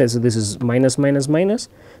 Let us say, so this is minus minus minus,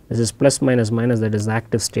 this is plus minus minus, that is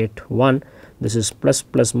active state 1, this is plus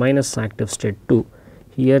plus minus active state 2,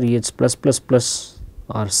 here it's plus plus plus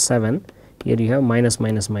or 7, here you have minus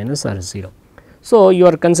minus minus or 0. So, you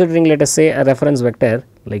are considering, let us say, a reference vector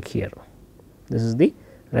like here, this is the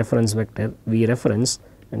reference vector V reference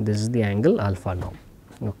and this is the angle alpha now.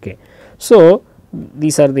 Okay. So,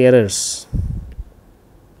 these are the errors.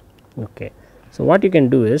 Okay. So, what you can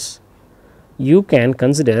do is you can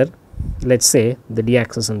consider, let us say, the d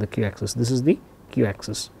axis and the q axis. This is the q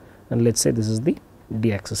axis and let us say this is the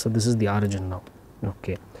d axis. So, this is the origin now.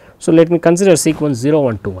 Okay. So, let me consider sequence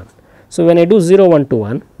 0121. So, when I do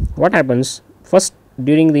 0121, what happens? First,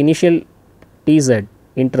 during the initial TZ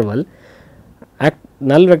interval,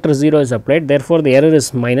 null vector 0 is applied, therefore, the error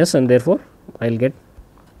is minus and therefore, I will get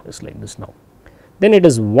just like this now. Then it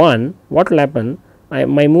is 1, what will happen?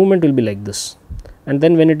 My movement will be like this, and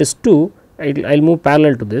then when it is 2, I will move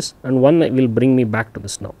parallel to this and 1 will bring me back to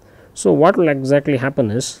this now. So, what will exactly happen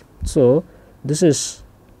is, so this is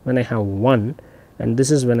when I have 1 and this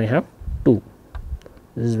is when I have 2,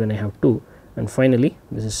 this is when I have 2 and finally,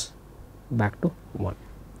 this is back to 1.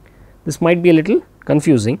 This might be a little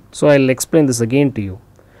confusing. So, I will explain this again to you.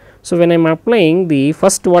 So, when I am applying the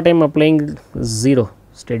first, what I am applying is 0,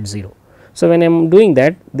 state 0. So, when I am doing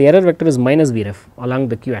that, the error vector is minus Vref along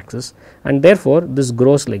the q axis and therefore, this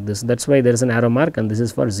grows like this, that is why there is an arrow mark and this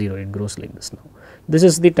is for 0, it grows like this now. This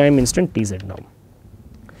is the time instant Tz now.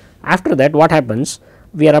 After that, what happens?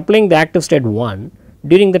 We are applying the active state 1,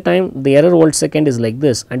 during the time the error volt second is like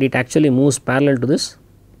this and it actually moves parallel to this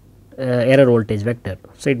error voltage vector.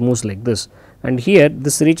 So, it moves like this and here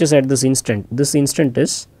this reaches at this instant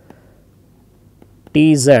is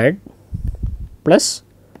Tz plus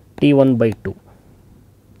T1 by 2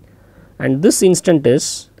 and this instant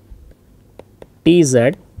is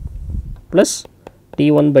Tz plus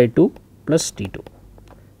T1 by 2 plus T2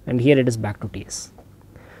 and here it is back to Ts.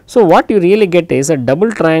 So, what you really get is a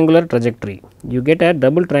double triangular trajectory. You get a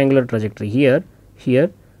double triangular trajectory here,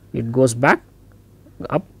 it goes back,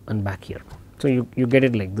 up and back here. So, you get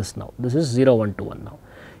it like this now, this is 0121 now.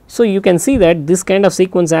 So, you can see that this kind of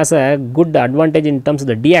sequence has a good advantage in terms of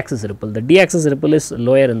the d axis ripple. The d axis ripple is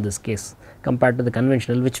lower in this case compared to the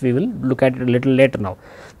conventional, which we will look at it a little later now.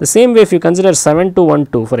 The same way, if you consider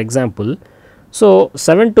 7212 for example. So,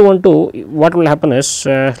 7212, what will happen is,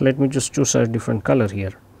 let me just choose a different color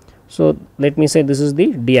here. So, let me say this is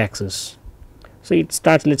the d axis. So, it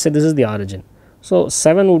starts, let us say this is the origin. So,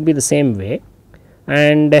 7 would be the same way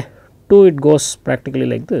and 2 it goes practically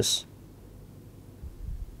like this.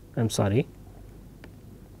 I am sorry.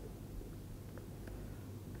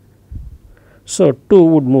 So, 2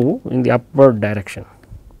 would move in the upward direction,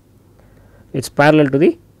 it is parallel to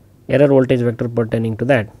the error voltage vector pertaining to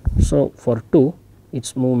that. So, for 2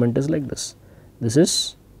 its movement is like this, this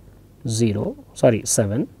is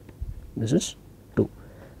 7, this is 2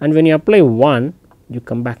 and when you apply 1 you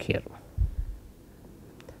come back here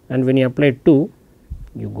and when you apply 2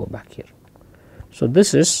 you go back here. So,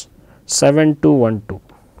 this is 7212.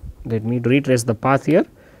 Let me retrace the path here,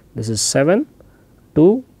 this is 7,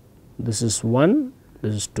 2, this is 1,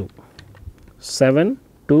 this is 2. 7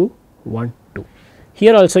 2 1 2.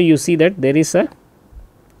 Here also you see that there is a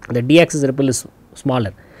the d axis ripple is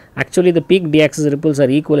smaller. Actually the peak d axis ripples are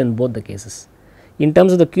equal in both the cases. In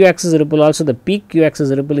terms of the q axis ripple also the peak q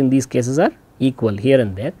axis ripple in these cases are equal here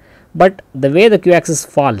and there, but the way the q axis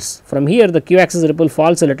falls, from here the q axis ripple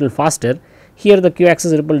falls a little faster, here the q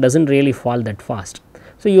axis ripple does not really fall that fast.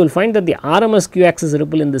 So, you will find that the RMS q axis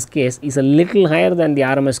ripple in this case is a little higher than the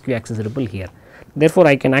RMS q axis ripple here. Therefore,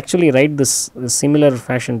 I can actually write this similar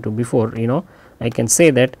fashion to before, I can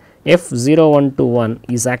say that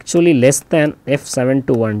F0121 is actually less than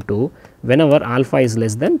F7212 whenever alpha is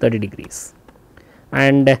less than 30 degrees,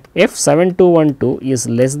 and F7212 is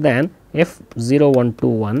less than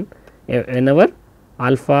F0121 whenever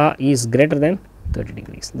alpha is greater than 30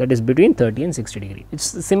 degrees, that is between 30 and 60 degree. It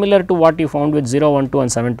is similar to what you found with 012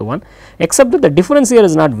 and 721, except that the difference here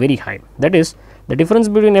is not very high, that is the difference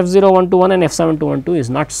between F0121 and F7212 is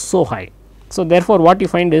not so high. So, therefore, what you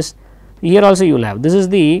find is here also you will have, this is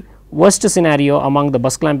the worst scenario among the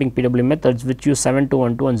bus clamping PWM methods which use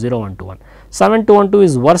 7212 and 0121. 7212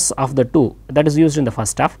 is worse of the two that is used in the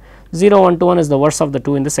first half, 0121 is the worst of the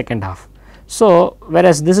two in the second half. So,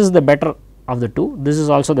 whereas this is the better of the two, this is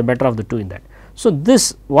also the better of the two in that. So,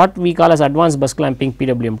 this what we call as advanced bus clamping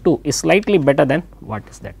PWM2 is slightly better than what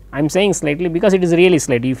is that. I am saying slightly because it is really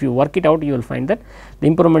slightly, if you work it out you will find that the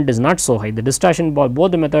improvement is not so high, the distortion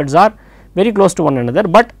both the methods are very close to one another,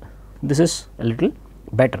 but this is a little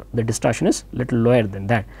better, the distortion is little lower than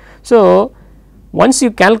that. So, once you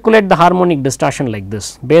calculate the harmonic distortion like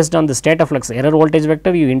this based on the state of flux error voltage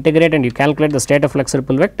vector, you integrate and you calculate the state of flux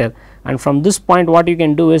ripple vector, and from this point what you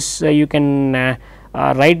can do is you can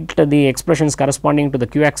write the expressions corresponding to the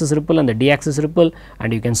q axis ripple and the d axis ripple,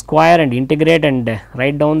 and you can square and integrate and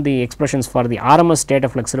write down the expressions for the RMS state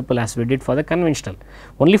of flux ripple as we did for the conventional.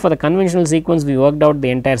 Only for the conventional sequence we worked out the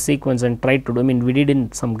entire sequence and tried to do, we did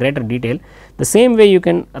in some greater detail. The same way you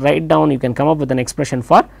can write down, you can come up with an expression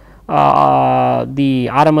for the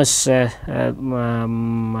RMS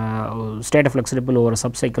state of flux ripple over a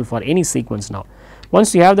subcycle for any sequence now.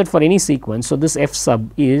 Once you have that for any sequence, so this f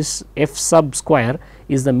sub square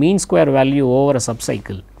is the mean square value over a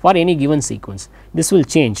subcycle for any given sequence. This will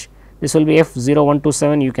change, this will be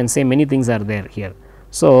F0127, you can say many things are there here.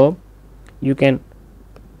 So, you can,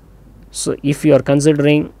 so if you are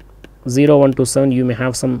considering 0127 you may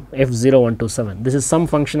have some F0127, this is some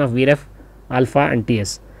function of Vref alpha and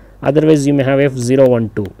Ts. Otherwise, you may have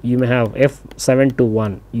F012, you may have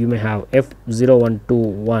F721, you may have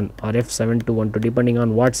F0121 or F7212 depending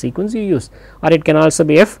on what sequence you use, or it can also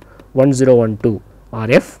be F1012 or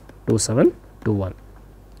F2721.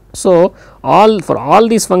 So, for all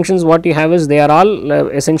these functions what you have is they are all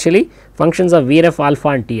essentially functions of Vref alpha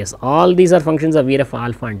and Ts, all these are functions of Vref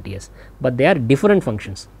alpha and Ts, but they are different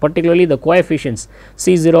functions, particularly the coefficients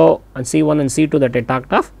C0 and C1 and C2 that I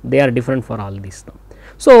talked of, they are different for all these now.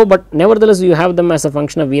 So, but nevertheless you have them as a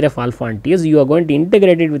function of Vref alpha and Ts, you are going to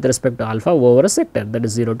integrate it with respect to alpha over a sector, that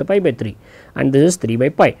is 0 to pi by 3, and this is 3 by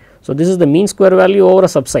pi. So, this is the mean square value over a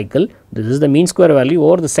subcycle, this is the mean square value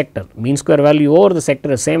over the sector. Mean square value over the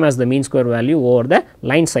sector is same as the mean square value over the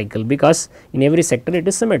line cycle, because in every sector it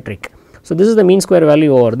is symmetric. So, this is the mean square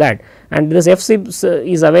value over that, and this f sub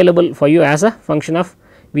is available for you as a function of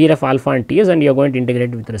Vref alpha and Ts, and you are going to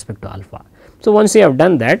integrate it with respect to alpha. So, once you have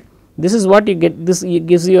done that, this is what you get, this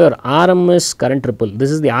gives you your RMS current ripple, this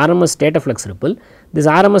is the RMS state of flux ripple. This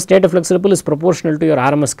RMS state of flux ripple is proportional to your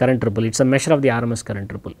RMS current ripple, it is a measure of the RMS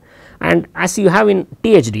current ripple. And as you have in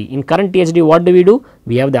THD, in current THD what do?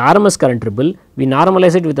 We have the RMS current ripple, we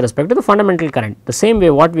normalize it with respect to the fundamental current. The same way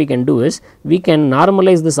what we can do is, we can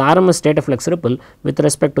normalize this RMS state of flux ripple with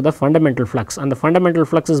respect to the fundamental flux, and the fundamental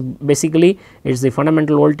flux is basically it is the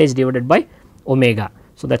fundamental voltage divided by omega.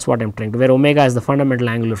 So, that is what I am trying to, where omega is the fundamental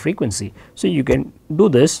angular frequency. So, you can do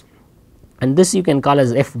this, and this you can call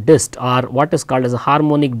as f dist, or what is called as a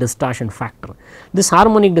harmonic distortion factor. This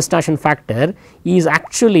harmonic distortion factor is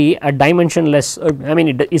actually a dimensionless,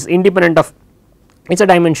 it is independent of, it is a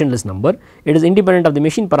dimensionless number, it is independent of the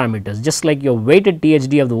machine parameters, just like your weighted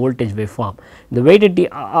THD of the voltage waveform. The weighted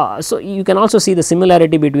so you can also see the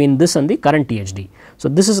similarity between this and the current THD. So,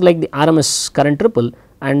 this is like the RMS current ripple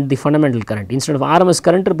and the fundamental current. Instead of RMS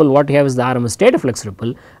current ripple what you have is the RMS state of flux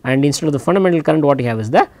ripple, and instead of the fundamental current what you have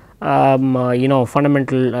is the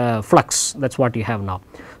fundamental flux, that is what you have now.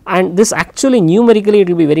 And this actually numerically it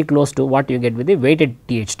will be very close to what you get with the weighted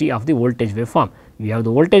THD of the voltage waveform. You have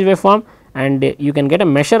the voltage waveform, and you can get a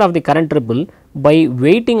measure of the current ripple by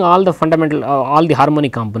weighting all the fundamental all the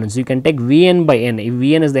harmonic components. You can take Vn by n, if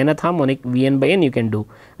Vn is the nth harmonic, Vn by n you can do,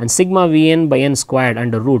 and sigma Vn by n squared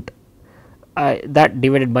under root that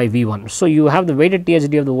divided by V1. So, you have the weighted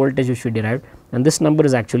THD of the voltage which we derived, and this number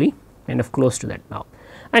is actually kind of close to that now.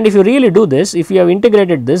 And if you really do this, if you have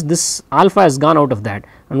integrated this alpha has gone out of that,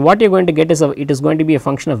 and what you are going to get is it is going to be a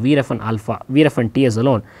function of Vref and alpha, Vref and Ts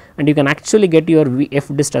alone, and you can actually get your F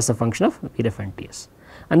dist as a function of Vref and Ts,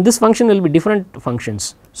 and this function will be different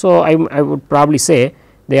functions. So, I would probably say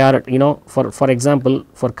they are, you know, for example,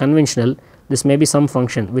 for conventional this may be some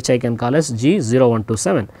function which I can call as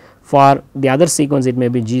G0127, for the other sequence it may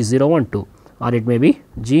be G012 or it may be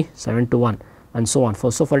G721 and so on.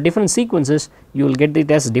 So, for different sequences you will get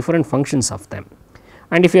it as different functions of them,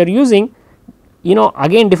 and if you are using, you know,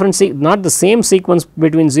 again different not the same sequence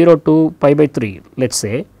between 0 to pi by 3, let us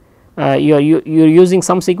say you are using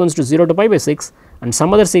some sequence to 0 to pi by 6 and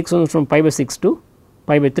some other sequence from pi by 6 to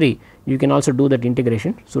pi by 3, you can also do that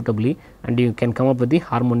integration suitably and you can come up with the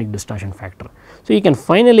harmonic distortion factor. So, you can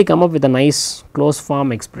finally come up with a nice closed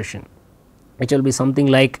form expression which will be something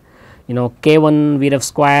like, you know, k1 Vref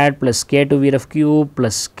squared plus k2 Vref cube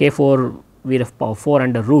plus k4 Vref power 4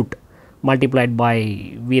 under root multiplied by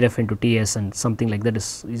Vref into Ts, and something like that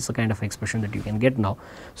is a kind of expression that you can get now.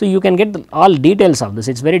 So, you can get all details of this.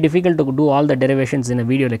 It is very difficult to do all the derivations in a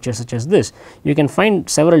video lecture such as this. You can find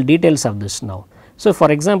several details of this now. So,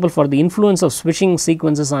 for example, for the influence of switching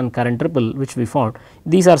sequences on current ripple which we found,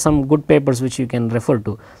 these are some good papers which you can refer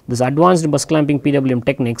to. This advanced bus clamping PWM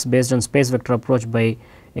techniques based on space vector approach by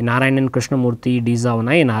Narayanan, Krishnamurthy, Dizao and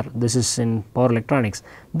INR, this is in power electronics.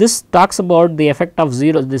 This talks about the effect of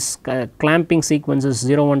this clamping sequences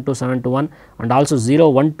 0, 1, 2, 7 to 1 and also 0,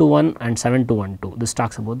 1 to 1 and 7 to 1 2. This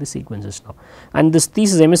talks about the sequences now. And this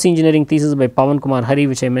thesis, MSc Engineering thesis by Pawan Kumar Hari,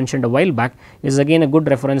 which I mentioned a while back, is again a good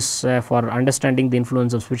reference for understanding the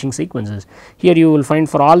influence of switching sequences. Here you will find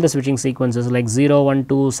for all the switching sequences like 0, 1,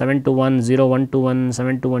 2, 7 to 1, 0, 1 to 1,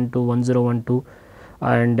 7 to 1 2, 1, 0, 1 2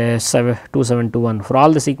 and 2, 7 to 1, for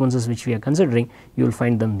all the sequences which we are considering you will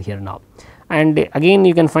find them here now. And again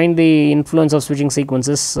you can find the influence of switching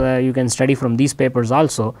sequences, you can study from these papers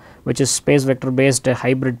also, which is space vector based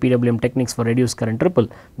hybrid PWM techniques for reduced current ripple.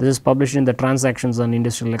 This is published in the Transactions on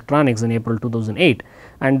Industrial Electronics in April 2008.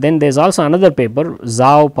 And then there is also another paper,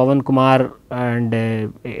 Zhao, Pawan Kumar and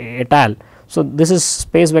et al. So, this is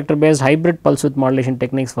space vector based hybrid pulse width modulation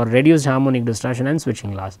techniques for reduced harmonic distortion and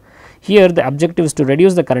switching loss. Here the objective is to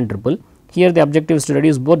reduce the current ripple, here the objective is to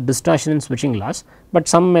reduce both distortion and switching loss, but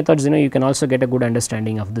some methods, you know, you can also get a good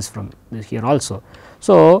understanding of this from this here also.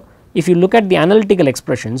 So, if you look at the analytical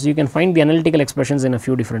expressions, you can find the analytical expressions in a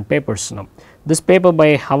few different papers now. This paper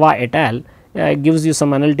by Hawa et al. Gives you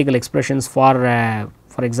some analytical expressions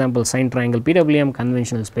for example, sine triangle PWM,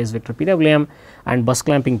 conventional space vector PWM and bus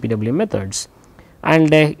clamping PWM methods.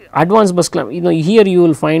 And advanced bus clamp, you know, here you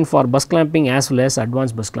will find for bus clamping as well as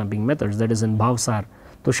advanced bus clamping methods, that is in Bhavsar,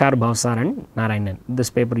 Tushar Bhavsar and Narayanan. This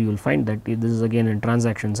paper you will find that this is again in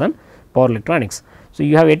Transactions on Power Electronics. So,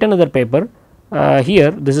 you have yet another paper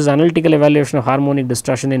here, this is analytical evaluation of harmonic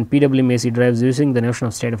distortion in PWM AC drives using the notion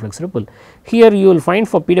of state efflux ripple. Here you will find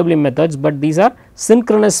for PWM methods, but these are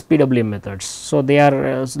synchronous PWM methods. So, they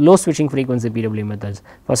are low switching frequency PWM methods.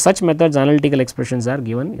 For such methods analytical expressions are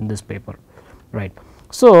given in this paper, right.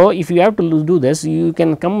 So, if you have to do this, you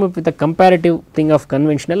can come up with a comparative thing of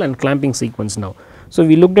conventional and clamping sequence now. So,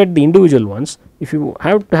 we looked at the individual ones. If you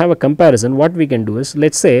have to have a comparison, what we can do is,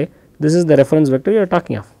 let us say this is the reference vector you are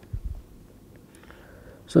talking of.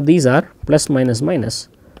 So, these are plus minus minus,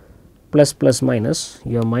 plus plus minus,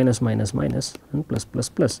 you have minus minus minus and plus plus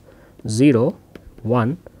plus, 0,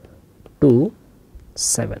 1, 2,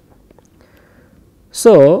 7.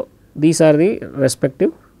 So, these are the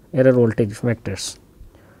respective error voltage vectors.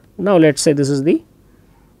 Now, let us say this is the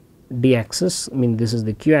d axis, I mean this is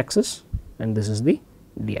the q axis and this is the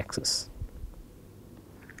d axis.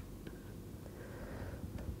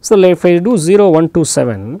 So, if I do 0, 1, 2,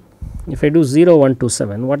 7, if I do 0, 1, 2,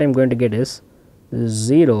 7, what I am going to get is this is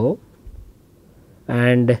 0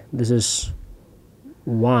 and this is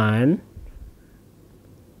 1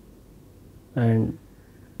 and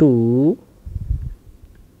 2,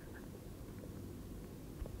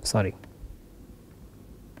 sorry.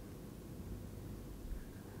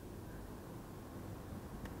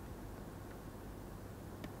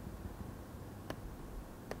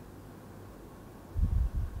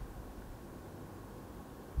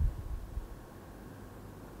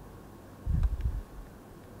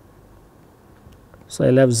 So, I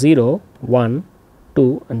will have 0, 1,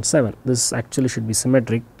 2 and 7. This actually should be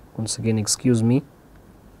symmetric, once again excuse me.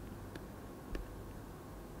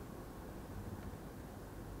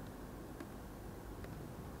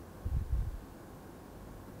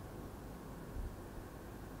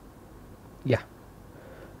 Yeah,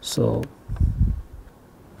 So,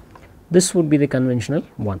 this would be the conventional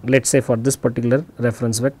one. Let us say for this particular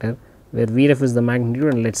reference vector where Vref is the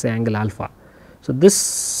magnitude and let us say angle alpha. So, this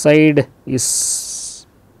side is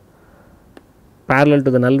parallel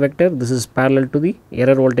to the null vector, this is parallel to the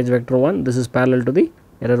error voltage vector 1, this is parallel to the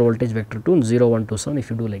error voltage vector 2 and 0 1 2 7 if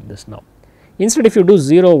you do like this now. Instead if you do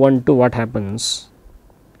 0 1 2, what happens?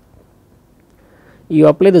 You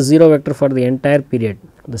apply the 0 vector for the entire period,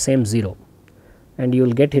 the same 0, and you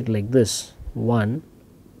will get it like this 1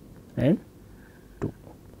 and 2.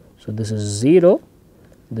 So, this is 0,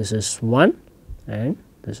 this is 1 and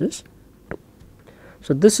this is 2.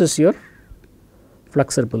 So, this is your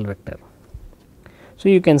flux ripple vector. So,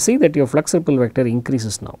 you can see that your flux ripple vector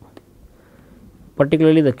increases now,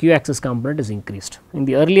 particularly the q axis component is increased. In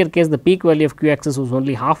the earlier case the peak value of q axis was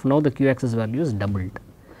only half, now the q axis value is doubled.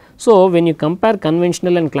 So, when you compare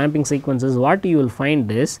conventional and clamping sequences, what you will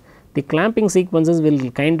find is the clamping sequences will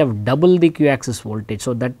kind of double the q axis voltage.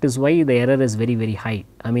 So, that is why the error is very high,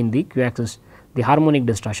 I mean the q axis, the harmonic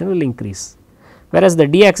distortion will increase, whereas the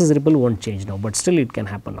d axis ripple will not change now, but still it can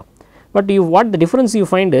happen now. But what the difference you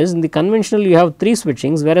find is in the conventional you have 3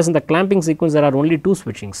 switchings, whereas in the clamping sequence there are only 2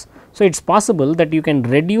 switchings. So, it is possible that you can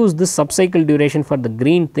reduce this subcycle duration for the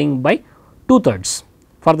green thing by 2/3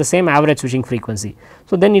 for the same average switching frequency.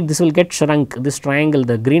 So, then this will get shrunk, this triangle,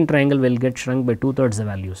 the green triangle will get shrunk by 2/3 the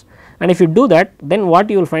values, and if you do that, then what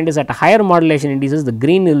you will find is at a higher modulation indices the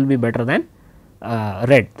green will be better than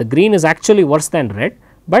red. The green is actually worse than red,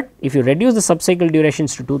 but if you reduce the subcycle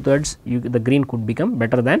durations to 2/3, the green could become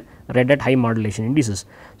better than red at high modulation indices.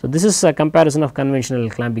 So, this is a comparison of conventional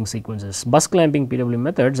clamping sequences. Bus clamping PWM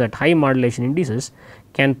methods at high modulation indices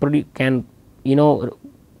can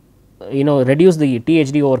reduce the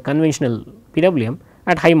THD over conventional PWM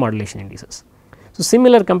at high modulation indices. So,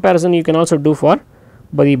 similar comparison you can also do for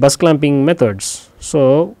the bus clamping methods.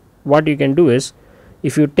 So, what you can do is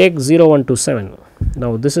if you take 0 1 2 7,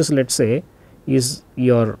 now this is let us say is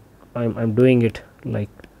your I am doing it like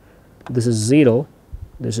this is 0,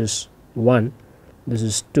 this is 1, this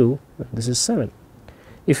is 2, this is 7.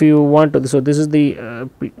 If you want to, so this is the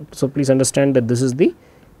so please understand that this is the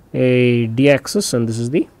d axis and this is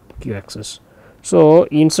the q axis. So,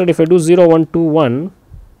 instead if I do 0 1 2 1,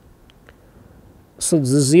 so this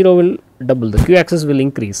 0 will double, the q axis will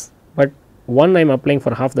increase, but 1 I am applying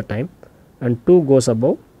for half the time and 2 goes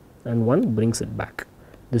above and 1 brings it back.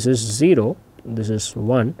 This is 0, this is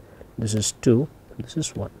 1, this is 2, this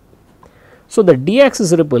is 1. So, the d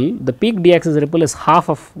axis ripple, the peak d axis ripple is half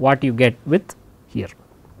of what you get with here,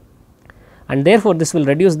 and therefore, this will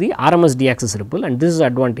reduce the RMS d axis ripple, and this is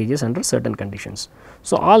advantageous under certain conditions.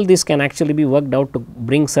 So, all these can actually be worked out to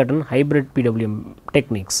bring certain hybrid PWM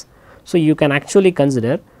techniques. So, you can actually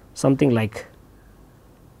consider something like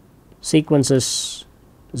sequences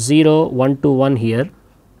 0 1 2 1 here,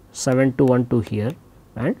 7 2 1 2 here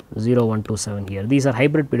and 0 1 2 7 here. These are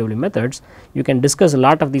hybrid PWM methods. You can discuss a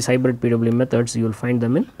lot of these hybrid PWM methods, you will find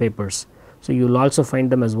them in papers. So, you will also find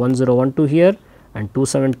them as 1 0 1 2 here and 2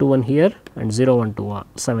 7 2 1 here and 0 1 2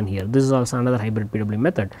 7 here. This is also another hybrid PWM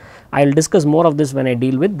method. I will discuss more of this when I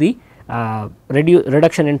deal with the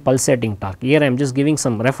reduction in pulsating torque. Here I am just giving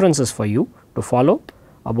some references for you to follow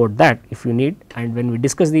about that if you need, and when we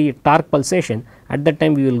discuss the torque pulsation, at that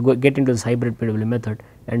time we will get into this hybrid PWM method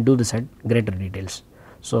and do this at greater details.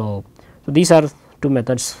 So, these are 2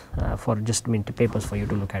 methods for just papers for you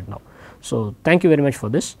to look at now. So, thank you very much for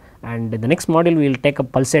this, and in the next module we will take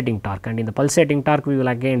up pulsating torque, and in the pulsating torque we will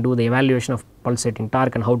again do the evaluation of pulsating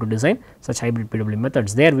torque and how to design such hybrid PWM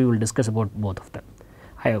methods. There we will discuss about both of them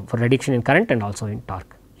for reduction in current and also in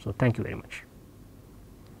torque. So, thank you very much.